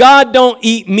because God don't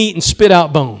eat meat and spit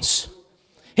out bones.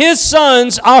 His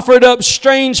sons offered up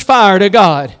strange fire to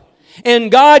God,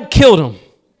 and God killed them.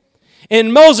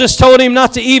 And Moses told him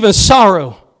not to even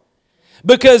sorrow.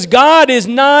 Because God is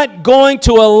not going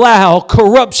to allow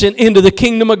corruption into the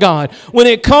kingdom of God. When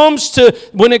it comes to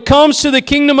the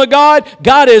kingdom of God,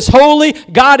 God is holy,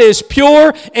 God is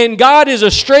pure, and God is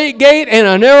a straight gate and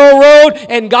a narrow road,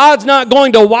 and God's not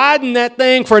going to widen that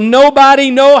thing for nobody,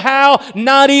 no how,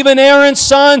 not even Aaron's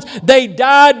sons. They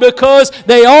died because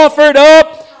they offered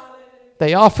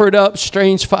up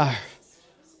strange fire.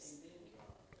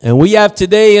 And we have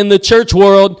today in the church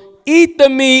world, eat the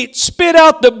meat, spit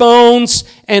out the bones,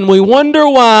 and we wonder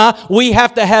why we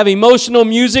have to have emotional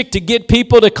music to get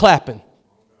people to clapping.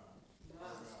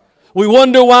 We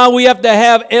wonder why we have to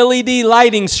have LED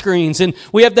lighting screens and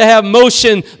we have to have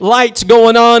motion lights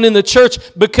going on in the church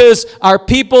because our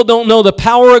people don't know the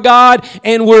power of God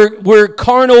and we're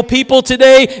carnal people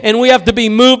today and we have to be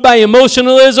moved by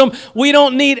emotionalism.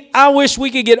 I wish we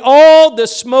could get all the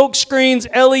smoke screens,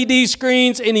 LED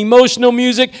screens, and emotional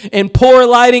music and poor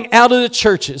lighting out of the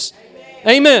churches.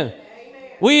 Amen.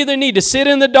 We either need to sit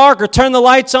in the dark or turn the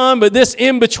lights on, but this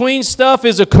in-between stuff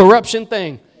is a corruption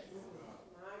thing.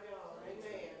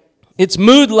 It's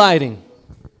mood lighting.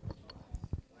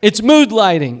 It's mood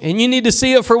lighting, and you need to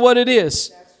see it for what it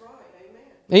is.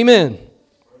 Amen.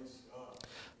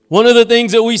 One of the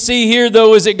things that we see here,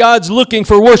 though, is that God's looking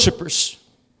for worshipers.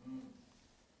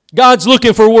 God's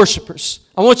looking for worshipers.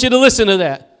 I want you to listen to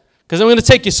that because I'm going to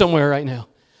take you somewhere right now.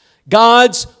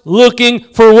 God's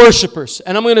looking for worshipers.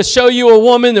 And I'm going to show you a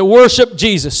woman that worshiped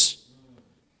Jesus.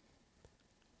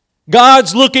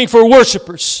 God's looking for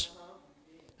worshipers.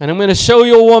 And I'm going to show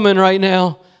you a woman right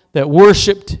now that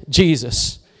worshiped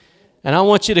Jesus. And I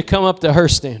want you to come up to her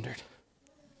standard.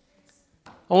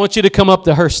 I want you to come up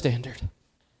to her standard.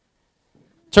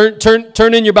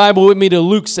 Turn in your Bible with me to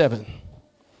Luke 7.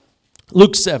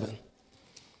 Luke 7.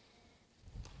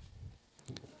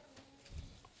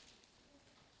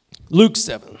 Luke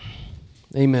 7.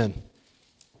 Amen.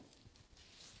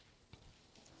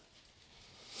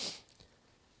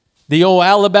 The old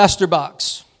alabaster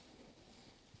box.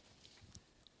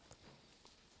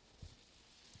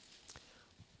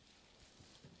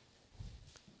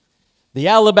 The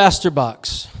alabaster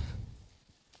box.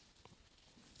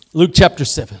 Luke chapter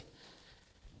 7.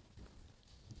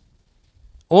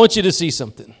 I want you to see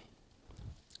something.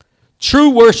 True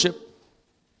worship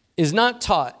is not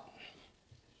taught.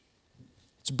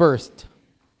 It's birthed.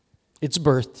 It's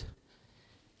birthed.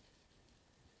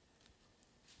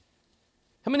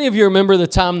 How many of you remember the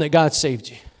time that God saved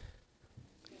you?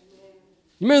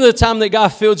 You remember the time that God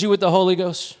filled you with the Holy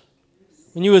Ghost?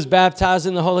 When you was baptized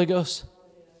in the Holy Ghost?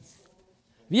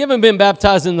 If you haven't been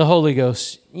baptized in the Holy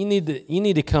Ghost, you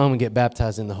need to come and get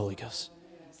baptized in the Holy Ghost.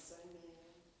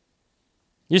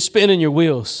 You're spinning your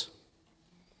wheels.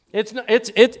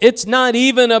 It's not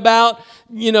even about,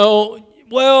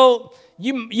 well,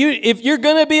 you if you're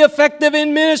going to be effective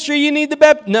in ministry, you need the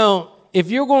baptism. No, if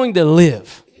you're going to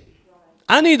live,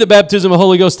 I need the baptism of the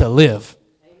Holy Ghost to live.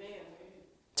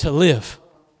 To live.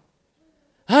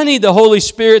 I need the Holy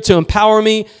Spirit to empower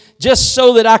me just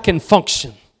so that I can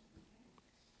function.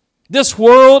 This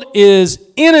world is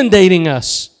inundating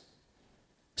us,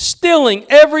 stealing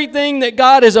everything that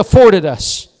God has afforded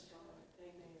us.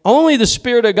 Only the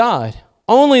Spirit of God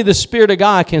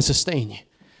can sustain you.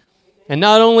 And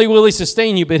not only will He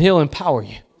sustain you, but He'll empower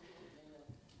you.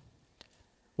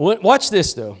 Watch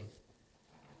this, though.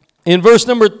 In verse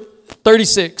number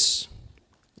 36,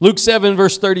 Luke 7,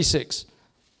 verse 36.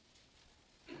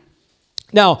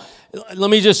 Now, let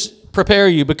me just prepare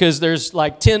you because there's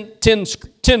like 10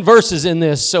 verses in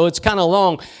this, so it's kind of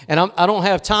long, and I don't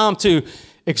have time to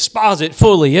exposit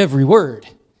fully every word.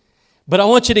 But I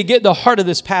want you to get the heart of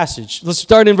this passage. Let's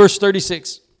start in verse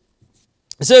 36.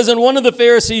 It says, "And one of the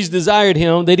Pharisees desired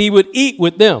him that he would eat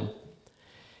with them.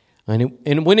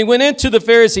 And when he went into the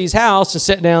Pharisee's house and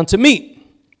sat down to meat,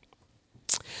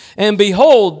 and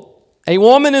behold, a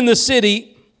woman in the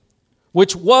city,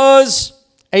 which was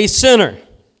a sinner."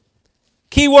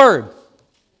 Key word.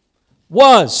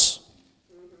 Was.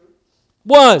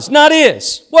 Was. Not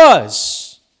is.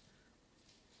 Was.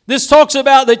 This talks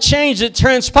about the change that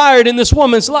transpired in this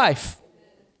woman's life.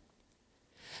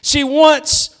 She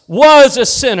once was a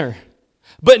sinner,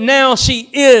 but now she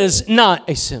is not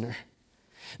a sinner.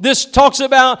 This talks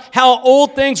about how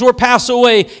old things were passed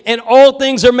away and all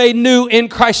things are made new in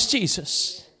Christ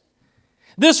Jesus.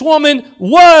 This woman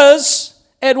was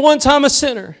at one time a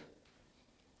sinner.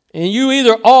 And you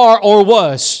either are or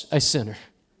was a sinner.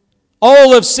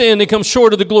 All have sinned and come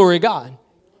short of the glory of God.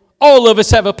 All of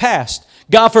us have a past.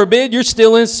 God forbid you're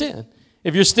still in sin.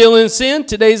 If you're still in sin,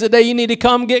 today's the day you need to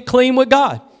come get clean with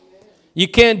God. You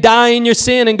can't die in your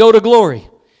sin and go to glory.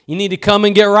 You need to come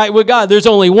and get right with God. There's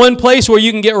only one place where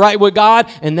you can get right with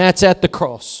God, and that's at the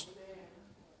cross.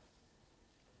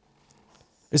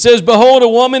 It says, "Behold, a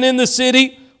woman in the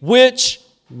city which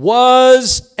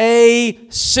was a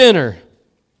sinner.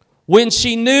 When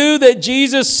she knew that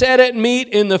Jesus sat at meat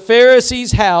in the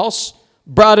Pharisee's house,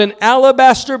 brought an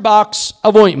alabaster box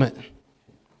of ointment."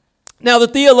 Now, the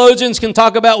theologians can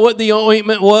talk about what the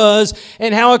ointment was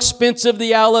and how expensive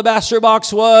the alabaster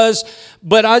box was,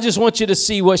 but I just want you to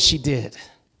see what she did.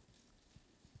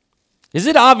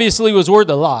 It obviously was worth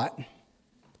a lot.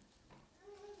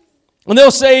 And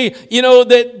they'll say,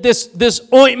 that this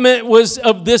ointment was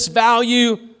of this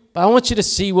value, but I want you to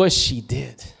see what she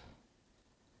did.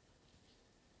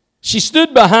 She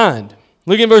stood behind.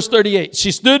 Look in verse 38.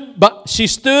 She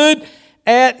stood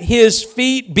at his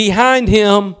feet behind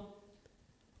him,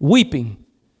 weeping,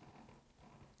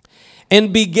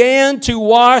 and began to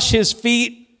wash his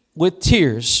feet with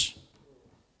tears,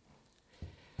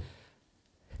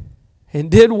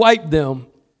 and did wipe them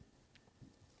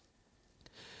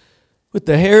with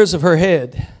the hairs of her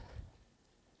head,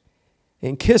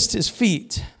 and kissed his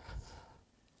feet,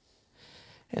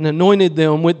 and anointed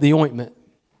them with the ointment.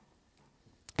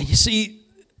 You see,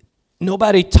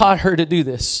 Nobody taught her to do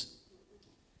this.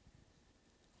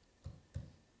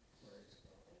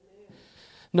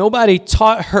 Nobody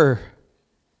taught her,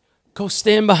 go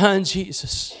stand behind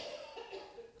Jesus,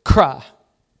 cry,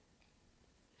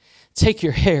 take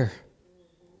your hair,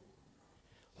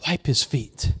 wipe his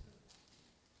feet.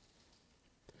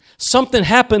 Something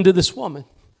happened to this woman.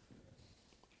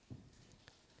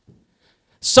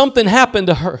 Something happened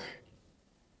to her.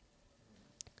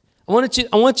 I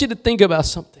want you to think about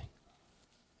something.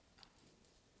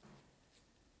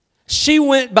 She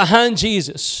went behind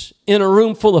Jesus in a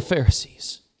room full of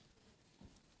Pharisees.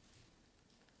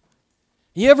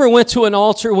 You ever went to an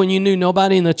altar when you knew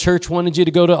nobody in the church wanted you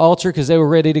to go to the altar because they were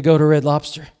ready to go to Red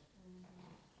Lobster?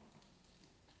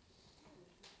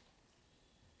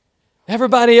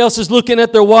 Everybody else is looking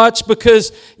at their watch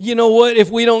because, you know what, if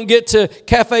we don't get to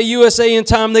Cafe USA in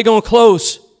time, they're going to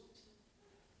close.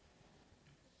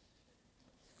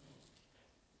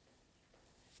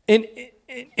 And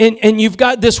you've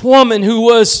got this woman who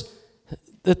was,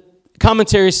 the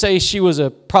commentaries say she was a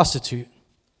prostitute.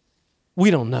 We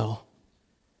don't know.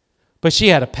 But she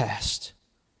had a past.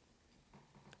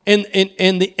 And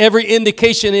every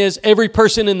indication is every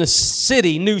person in the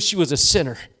city knew she was a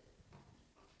sinner.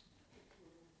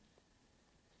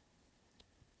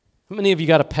 How many of you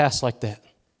got a past like that?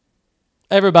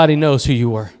 Everybody knows who you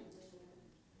were.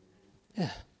 Yeah.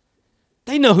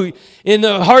 They know who. And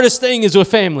the hardest thing is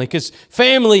with family, because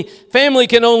family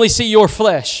can only see your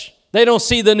flesh. They don't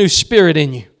see the new spirit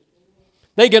in you.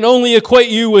 They can only equate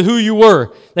you with who you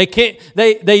were. They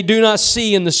do not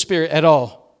see in the spirit at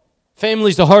all.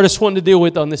 Family's the hardest one to deal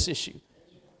with on this issue.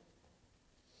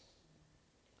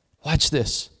 Watch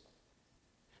this.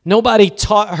 Nobody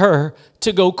taught her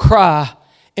to go cry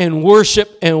and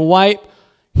worship and wipe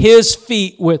his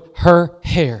feet with her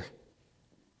hair.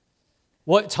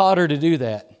 What taught her to do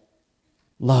that?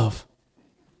 Love.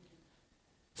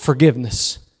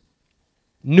 Forgiveness.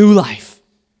 New life.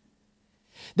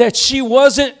 That she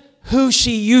wasn't who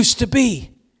she used to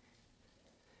be.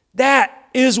 That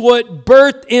is what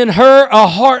birthed in her a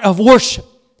heart of worship.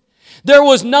 There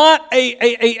was not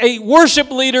a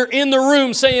worship leader in the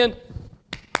room saying,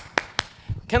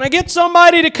 can I get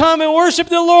somebody to come and worship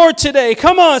the Lord today?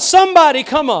 Come on, somebody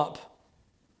come up.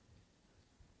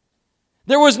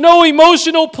 There was no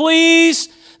emotional pleas.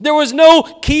 There was no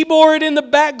keyboard in the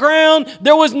background.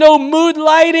 There was no mood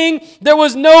lighting. There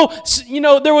was no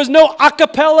a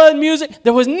cappella music.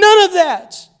 There was none of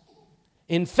that.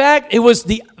 In fact, it was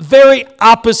the very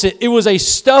opposite. It was a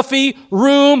stuffy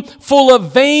room full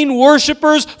of vain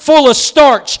worshipers, full of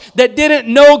starch that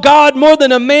didn't know God more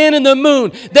than a man in the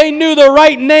moon. They knew the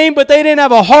right name, but they didn't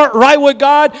have a heart right with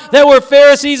God. They were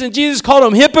Pharisees, and Jesus called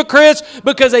them hypocrites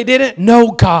because they didn't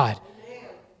know God.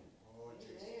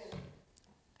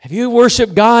 Have you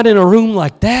worshiped God in a room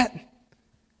like that?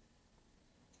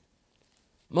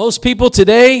 Most people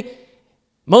today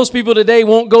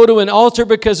won't go to an altar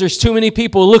because there's too many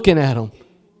people looking at them.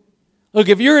 Look,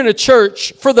 if you're in a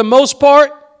church, for the most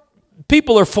part,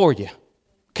 people are for you.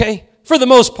 Okay? For the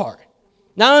most part.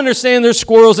 Now I understand there's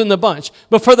squirrels in the bunch,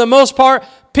 but for the most part,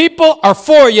 people are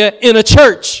for you in a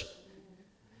church.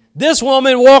 This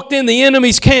woman walked in the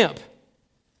enemy's camp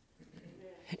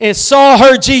and saw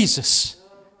her Jesus.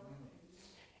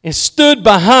 And stood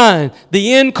behind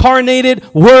the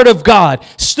incarnated Word of God.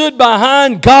 Stood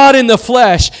behind God in the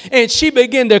flesh. And she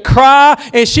began to cry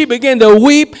and she began to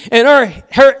weep. And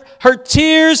her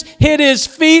tears hit his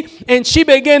feet. And she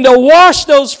began to wash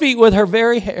those feet with her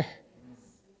very hair.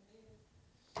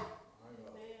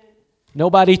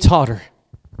 Nobody taught her.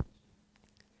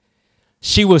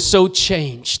 She was so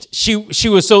changed. She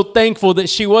was so thankful that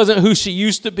she wasn't who she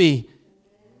used to be.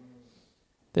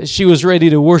 That she was ready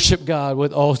to worship God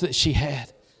with all that she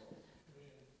had.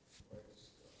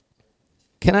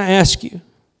 Can I ask you,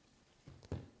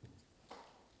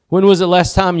 when was the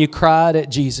last time you cried at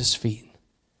Jesus' feet?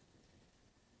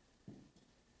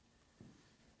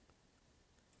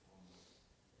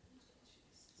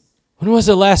 When was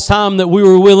the last time that we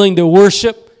were willing to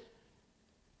worship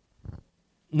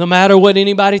no matter what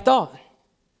anybody thought?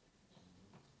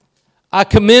 I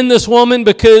commend this woman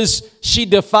because she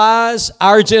defies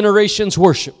our generation's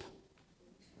worship.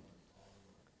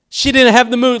 She didn't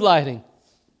have the mood lighting.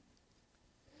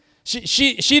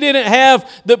 She didn't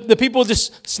have the people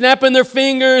just snapping their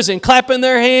fingers and clapping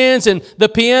their hands and the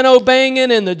piano banging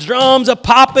and the drums a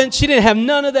popping. She didn't have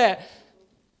none of that.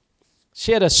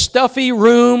 She had a stuffy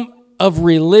room of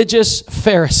religious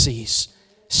Pharisees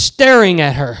staring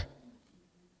at her.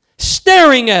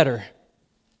 Staring at her.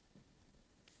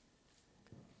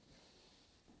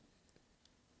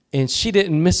 And she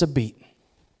didn't miss a beat.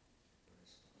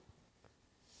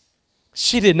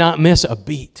 She did not miss a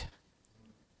beat.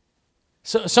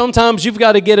 So sometimes you've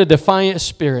got to get a defiant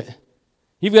spirit.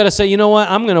 You've got to say, you know what?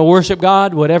 I'm going to worship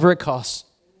God whatever it costs.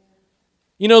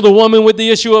 You know the woman with the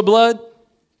issue of blood?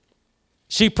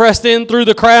 She pressed in through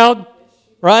the crowd,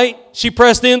 right? She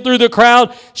pressed in through the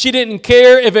crowd. She didn't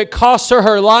care if it cost her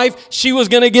her life. She was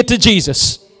going to get to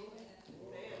Jesus.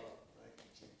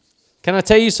 Can I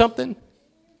tell you something?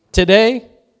 Today,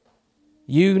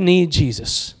 you need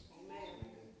Jesus.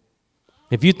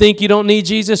 If you think you don't need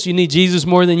Jesus, you need Jesus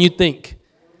more than you think.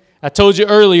 I told you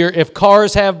earlier, if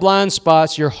cars have blind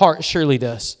spots, your heart surely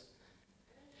does.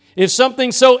 If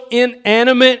something so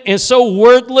inanimate and so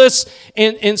worthless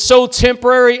and so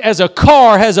temporary as a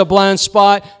car has a blind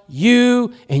spot,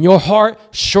 you and your heart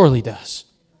surely does.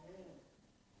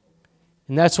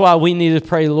 And that's why we need to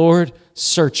pray, Lord,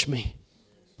 search me.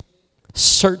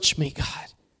 Search me, God.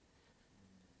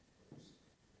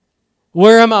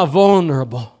 Where am I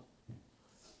vulnerable?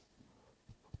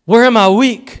 Where am I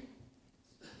weak?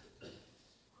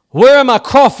 Where am I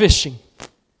crawfishing?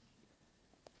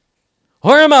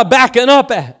 Where am I backing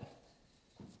up at?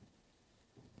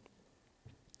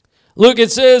 Look,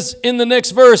 it says in the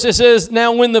next verse, it says,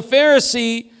 now when the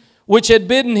Pharisee which had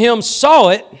bidden him saw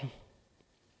it.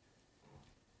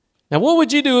 Now what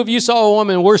would you do if you saw a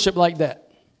woman worship like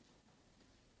that?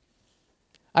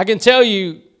 I can tell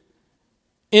you,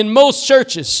 in most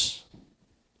churches,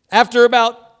 after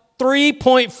about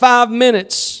 3.5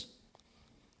 minutes,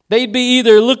 they'd be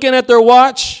either looking at their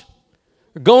watch,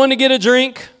 or going to get a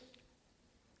drink,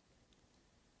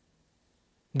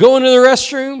 going to the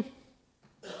restroom.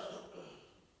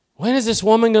 When is this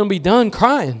woman going to be done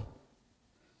crying?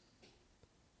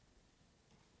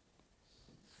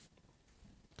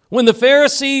 When the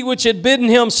Pharisee which had bidden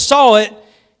him saw it,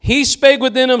 he spake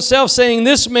within himself, saying,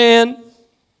 this man,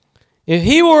 if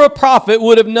he were a prophet,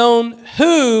 would have known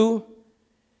who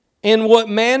and what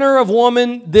manner of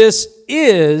woman this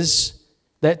is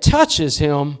that touches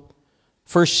him,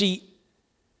 for she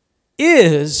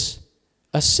is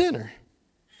a sinner.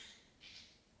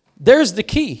 There's the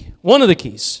key, one of the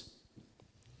keys.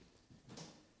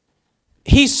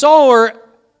 He saw her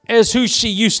as who she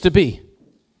used to be.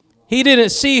 He didn't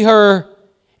see her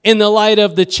in the light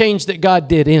of the change that God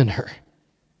did in her.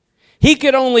 He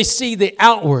could only see the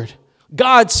outward.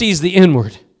 God sees the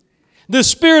inward. The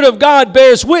Spirit of God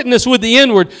bears witness with the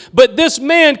inward, but this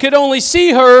man could only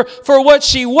see her for what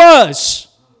she was.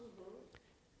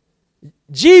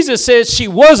 Jesus says she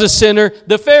was a sinner.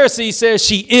 The Pharisee says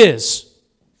she is.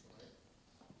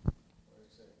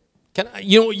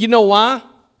 You know why?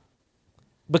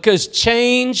 Because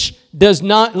change does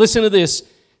not, listen to this,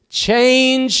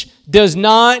 change does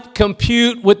not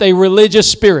compute with a religious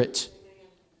spirit.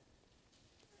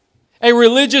 A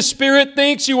religious spirit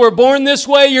thinks you were born this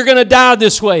way, you're going to die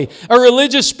this way. A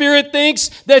religious spirit thinks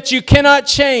that you cannot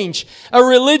change. A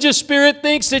religious spirit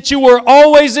thinks that you were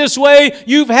always this way,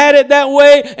 you've had it that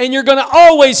way, and you're going to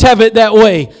always have it that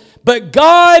way. But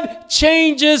God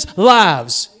changes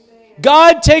lives.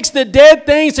 God takes the dead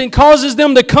things and causes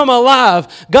them to come alive.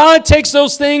 God takes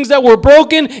those things that were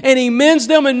broken and He mends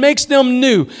them and makes them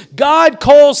new. God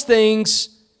calls things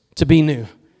to be new.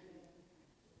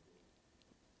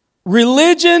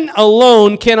 Religion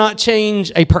alone cannot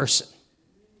change a person.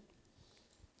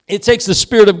 It takes the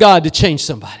Spirit of God to change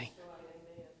somebody.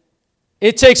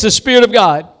 It takes the Spirit of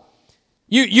God.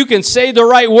 You can say the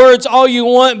right words all you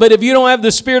want, but if you don't have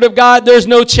the Spirit of God, there's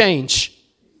no change.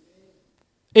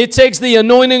 It takes the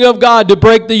anointing of God to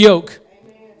break the yoke.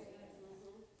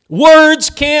 Words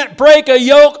can't break a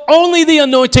yoke. Only the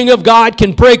anointing of God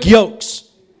can break yokes.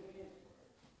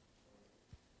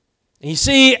 You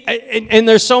see, and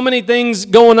there's so many things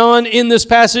going on in this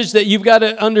passage that you've got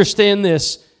to understand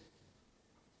this.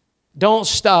 Don't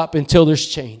stop until there's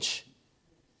change.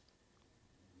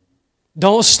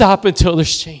 Don't stop until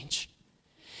there's change.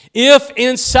 If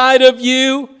inside of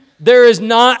you there is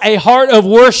not a heart of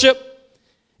worship,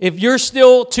 if you're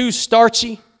still too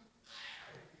starchy,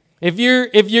 if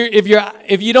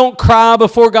you don't cry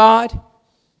before God,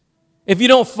 if you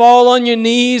don't fall on your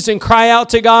knees and cry out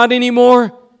to God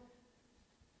anymore,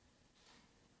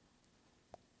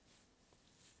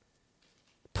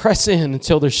 press in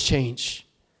until there's change.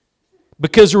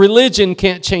 Because religion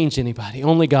can't change anybody.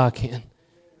 Only God can.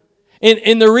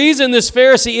 And the reason this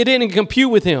Pharisee, it didn't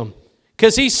compute with him.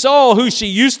 Because he saw who she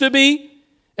used to be.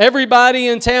 Everybody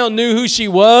in town knew who she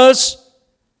was.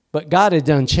 But God had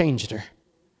done changed her.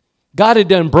 God had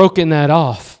done broken that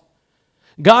off.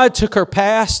 God took her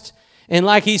past. And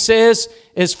like He says,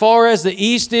 as far as the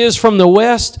east is from the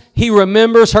west, He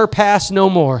remembers her past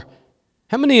no more.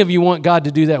 How many of you want God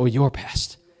to do that with your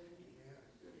past?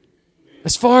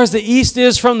 As far as the east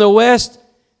is from the west,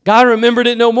 God remembered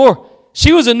it no more.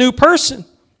 She was a new person.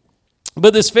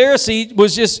 But this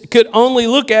Pharisee could only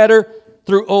look at her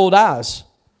through old eyes.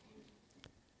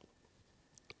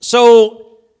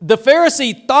 So the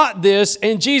Pharisee thought this,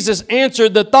 and Jesus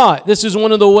answered the thought. This is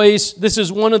one of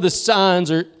the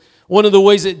signs, or one of the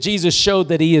ways that Jesus showed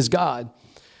that he is God.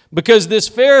 Because this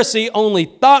Pharisee only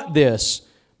thought this.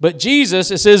 But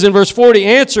Jesus, it says in verse 40,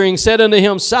 answering, said unto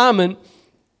him, Simon,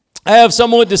 I have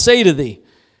somewhat to say to thee.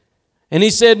 And he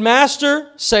said,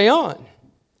 Master, say on.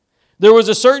 There was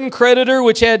a certain creditor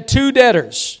which had 2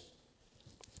 debtors.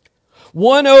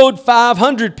 One owed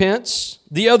 500 pence,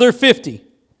 the other 50.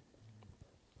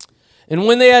 And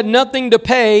when they had nothing to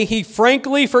pay, he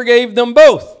frankly forgave them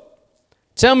both.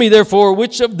 Tell me, therefore,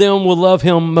 which of them will love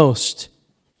him most?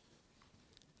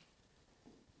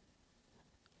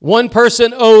 One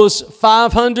person owes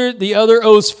 500, the other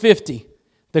owes 50.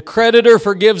 The creditor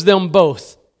forgives them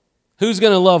both. Who's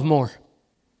going to love more?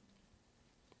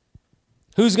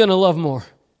 Who's going to love more?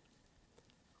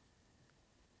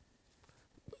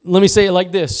 Let me say it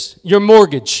like this. Your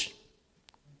mortgage.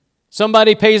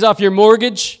 Somebody pays off your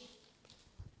mortgage,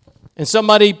 and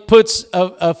somebody puts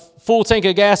a full tank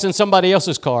of gas in somebody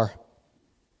else's car.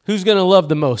 Who's going to love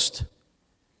the most?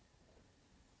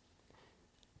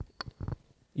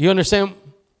 You understand?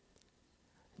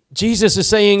 Jesus is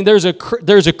saying there's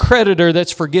a creditor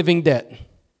that's forgiving debt.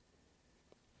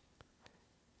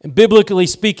 And biblically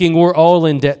speaking, we're all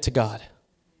in debt to God.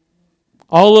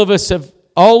 All of us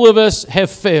have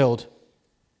failed.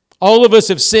 All of us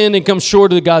have sinned and come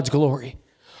short of God's glory.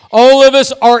 All of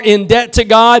us are in debt to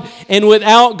God, and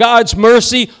without God's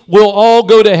mercy, we'll all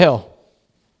go to hell.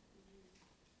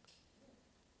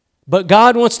 But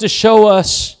God wants to show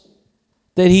us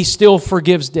that he still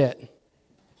forgives debt.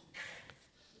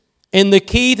 And the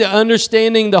key to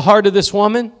understanding the heart of this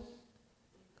woman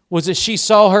was that she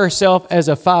saw herself as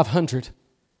a 500.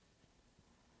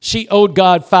 She owed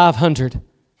God 500.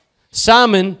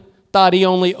 Simon thought he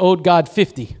only owed God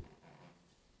 50.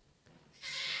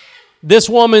 This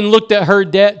woman looked at her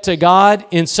debt to God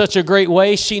in such a great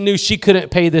way, she knew she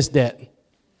couldn't pay this debt.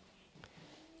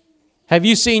 Have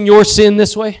you seen your sin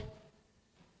this way?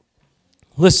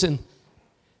 Listen.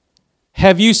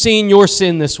 Have you seen your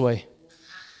sin this way?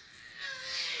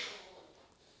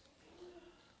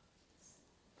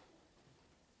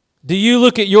 Do you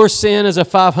look at your sin as a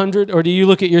 500, or do you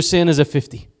look at your sin as a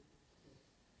 50?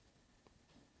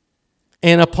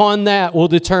 And upon that will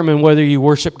determine whether you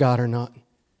worship God or not.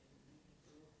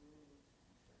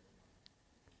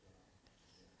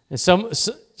 And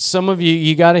some of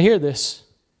you got to hear this,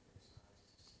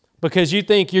 because you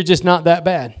think you're just not that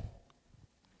bad.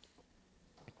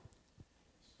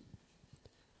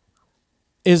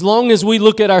 As long as we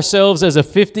look at ourselves as a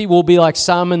 50, we'll be like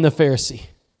Simon the Pharisee.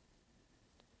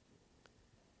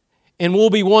 And we'll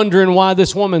be wondering why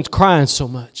this woman's crying so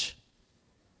much.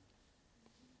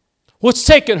 What's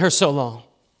taking her so long?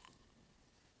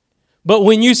 But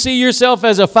when you see yourself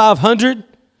as a 500,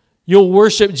 you'll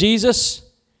worship Jesus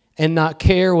and not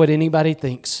care what anybody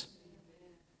thinks.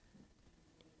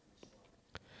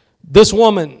 This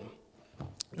woman,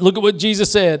 look at what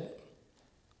Jesus said.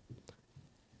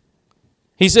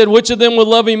 He said, which of them will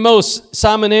love him most?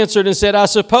 Simon answered and said, I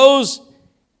suppose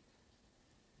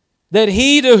that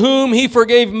he to whom he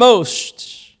forgave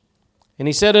most. And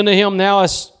he said unto him, Thou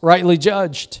hast rightly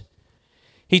judged.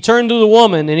 He turned to the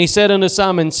woman, and he said unto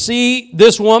Simon, See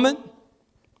this woman?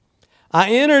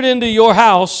 I entered into your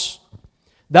house.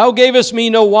 Thou gavest me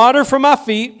no water for my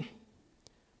feet,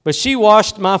 but she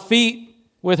washed my feet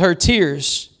with her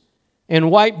tears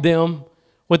and wiped them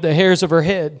with the hairs of her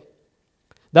head.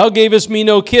 Thou gavest me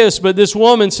no kiss, but this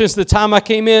woman, since the time I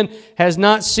came in, has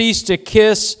not ceased to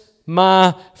kiss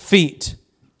my feet.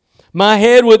 My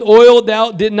head with oil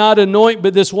thou did not anoint,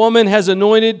 but this woman has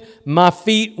anointed my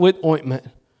feet with ointment.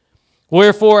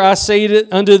 Wherefore I say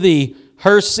unto thee,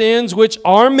 her sins, which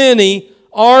are many,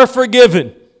 are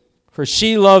forgiven, for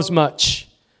she loves much.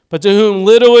 But to whom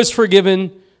little is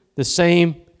forgiven, the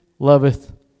same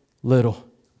loveth little.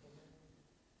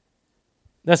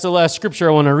 That's the last scripture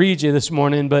I want to read you this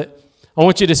morning, but I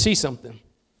want you to see something.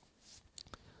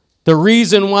 The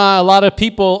reason why a lot of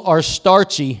people are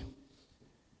starchy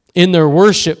in their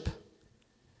worship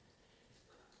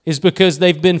is because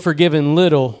they've been forgiven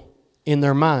little in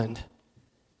their mind.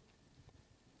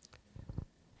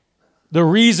 The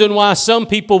reason why some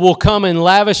people will come and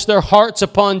lavish their hearts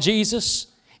upon Jesus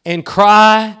and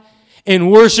cry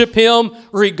and worship Him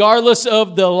regardless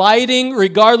of the lighting,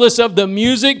 regardless of the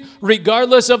music,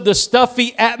 regardless of the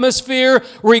stuffy atmosphere,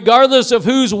 regardless of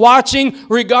who's watching,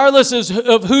 regardless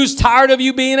of who's tired of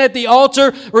you being at the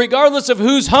altar, regardless of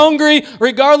who's hungry,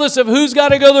 regardless of who's got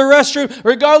to go to the restroom,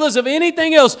 regardless of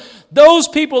anything else. Those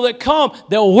people that come,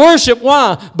 they'll worship.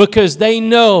 Why? Because they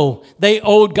know they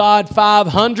owed God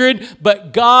 500,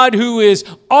 but God, who is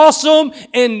awesome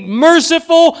and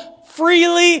merciful,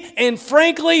 freely and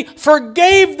frankly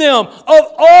forgave them of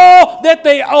all that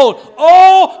they owed.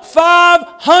 All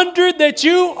 500 that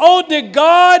you owed to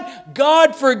God,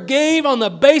 God forgave on the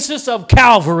basis of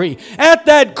Calvary. At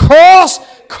that cross,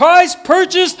 Christ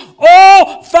purchased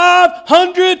all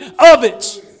 500 of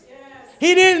it.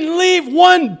 He didn't leave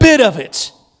one bit of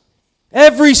it.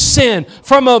 Every sin,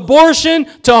 from abortion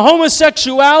to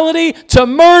homosexuality to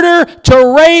murder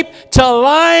to rape to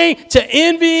lying to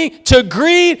envying to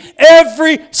greed,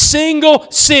 every single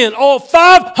sin, all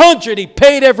 500, He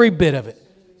paid every bit of it.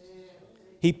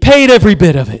 He paid every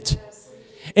bit of it.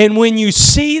 And when you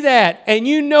see that and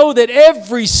you know that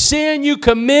every sin you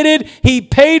committed, He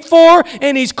paid for,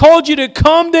 and He's called you to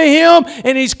come to Him,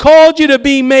 and He's called you to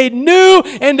be made new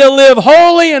and to live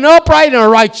holy and upright and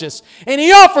righteous. And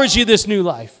He offers you this new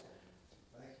life.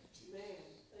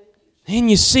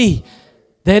 And you see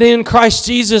that in Christ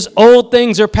Jesus, old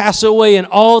things are passed away and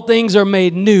all things are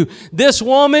made new. This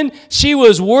woman, she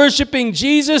was worshiping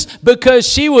Jesus because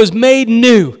she was made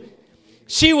new.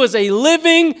 She was a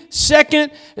living,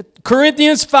 2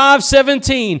 Corinthians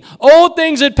 5:17. Old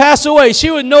things had passed away.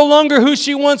 She was no longer who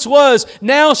she once was.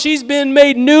 Now she's been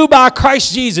made new by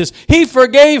Christ Jesus. He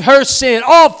forgave her sin,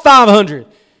 all 500.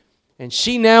 And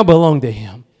she now belonged to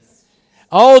Him.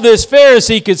 All this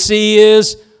Pharisee could see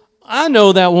is, I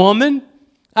know that woman.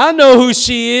 I know who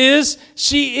she is.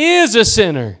 She is a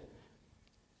sinner.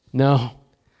 No.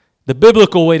 The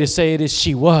biblical way to say it is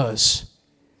she was.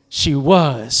 She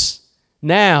was.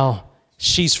 Now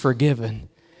she's forgiven.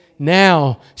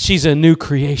 Now she's a new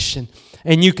creation.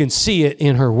 And you can see it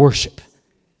in her worship.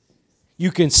 You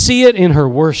can see it in her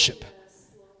worship.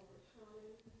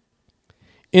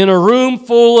 In a room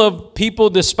full of people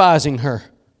despising her,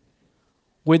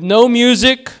 with no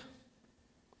music,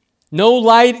 no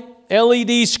light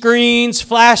LED screens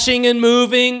flashing and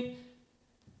moving,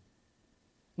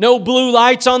 no blue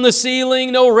lights on the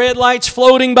ceiling, no red lights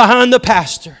floating behind the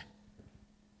pastor.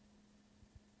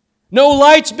 No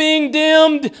lights being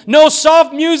dimmed, no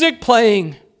soft music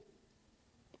playing.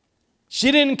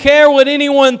 She didn't care what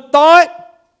anyone thought.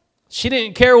 She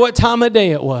didn't care what time of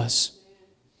day it was.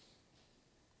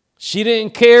 She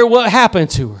didn't care what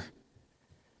happened to her.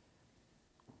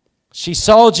 She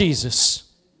saw Jesus.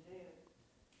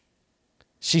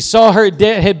 She saw her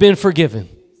debt had been forgiven.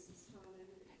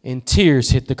 And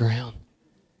tears hit the ground.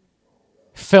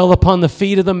 Fell upon the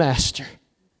feet of the Master.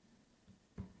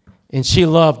 And she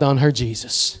loved on her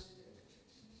Jesus.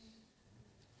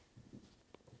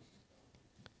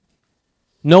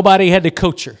 Nobody had to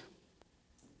coach her.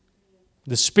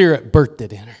 The Spirit birthed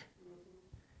it in her.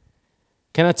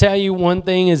 Can I tell you one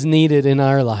thing is needed in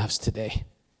our lives today?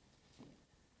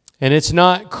 And it's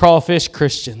not crawfish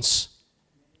Christians.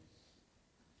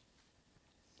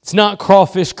 It's not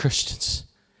crawfish Christians.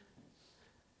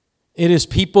 It is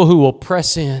people who will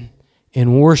press in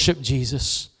and worship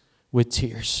Jesus with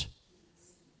tears.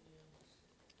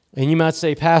 And you might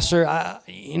say, Pastor,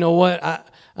 you know what?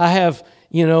 I have,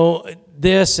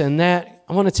 this and that.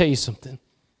 I want to tell you something.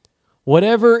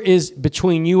 Whatever is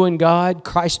between you and God,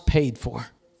 Christ paid for.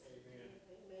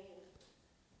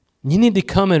 You need to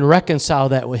come and reconcile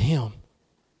that with Him.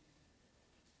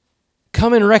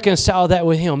 Come and reconcile that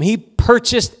with Him. He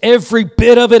purchased every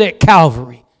bit of it at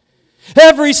Calvary.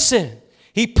 Every sin.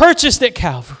 He purchased at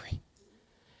Calvary.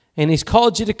 And He's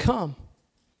called you to come.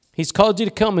 He's called you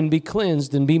to come and be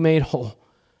cleansed and be made whole.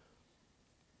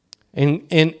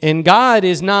 And God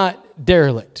is not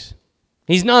derelict.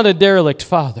 He's not a derelict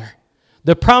Father.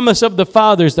 The promise of the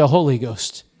Father is the Holy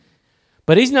Ghost.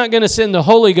 But He's not going to send the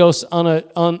Holy Ghost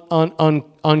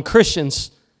on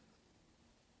Christians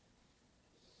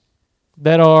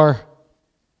that are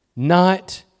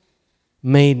not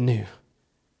made new.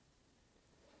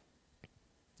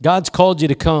 God's called you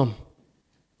to come.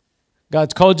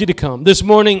 God's called you to come. This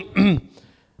morning,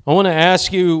 I want to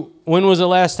ask you, when was the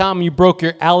last time you broke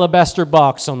your alabaster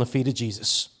box on the feet of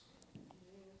Jesus?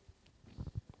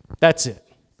 That's it.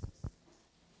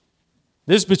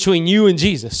 This is between you and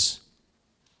Jesus.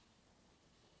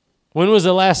 When was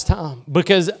the last time?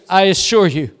 Because I assure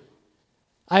you,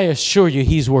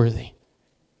 He's worthy.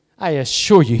 I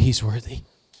assure you He's worthy.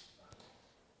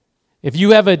 If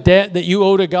you have a debt that you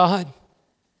owe to God,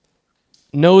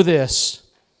 know this,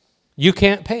 you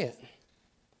can't pay it.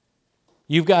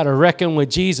 You've got to reckon with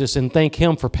Jesus and thank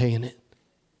Him for paying it.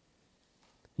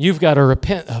 You've got to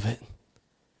repent of it.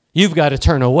 You've got to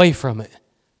turn away from it.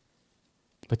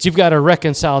 But you've got to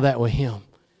reconcile that with Him.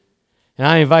 And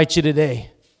I invite you today,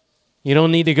 you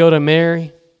don't need to go to Mary.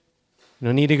 You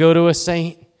don't need to go to a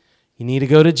saint. You need to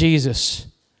go to Jesus.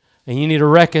 And you need to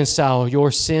reconcile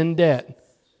your sin debt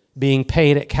being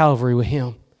paid at Calvary with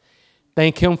Him.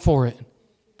 Thank Him for it.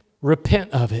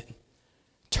 Repent of it.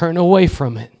 Turn away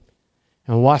from it.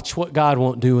 And watch what God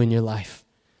won't do in your life.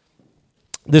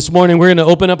 This morning we're going to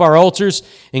open up our altars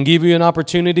and give you an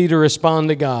opportunity to respond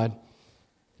to God.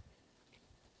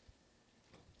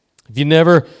 If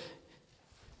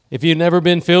you've never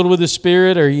been filled with the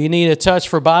Spirit, or you need a touch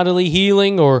for bodily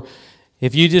healing, or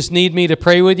if you just need me to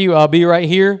pray with you, I'll be right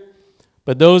here.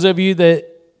 But those of you that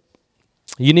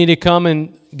you need to come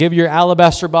and give your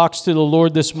alabaster box to the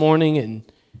Lord this morning and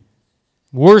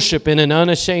worship in an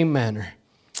unashamed manner,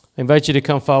 I invite you to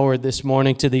come forward this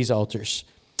morning to these altars.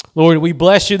 Lord, we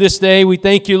bless you this day. We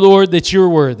thank you, Lord, that you're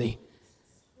worthy.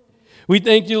 We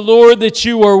thank you, Lord, that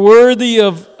you are worthy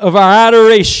of our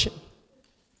adoration.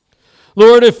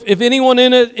 Lord, if anyone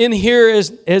in here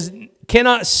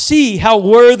cannot see how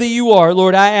worthy you are,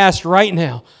 Lord, I ask right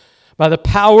now, by the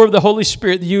power of the Holy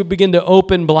Spirit, that you would begin to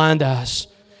open blind eyes.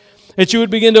 That you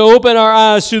would begin to open our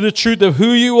eyes to the truth of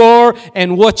who you are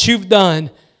and what you've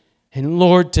done. And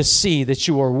Lord, to see that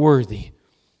you are worthy.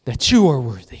 That you are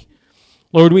worthy.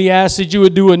 Lord, we ask that you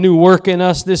would do a new work in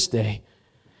us this day.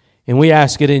 And we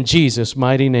ask it in Jesus'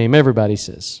 mighty name. Everybody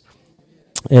says,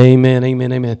 amen,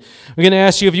 amen, amen. We're going to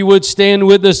ask you if you would stand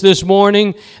with us this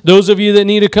morning. Those of you that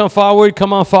need to come forward,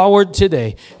 come on forward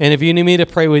today. And if you need me to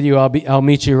pray with you, I'll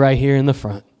meet you right here in the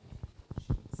front.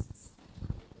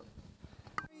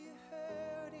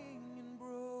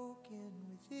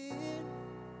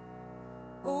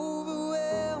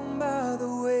 Overwhelmed by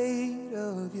the weight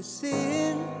of your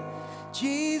sin,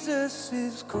 Jesus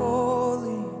is calling.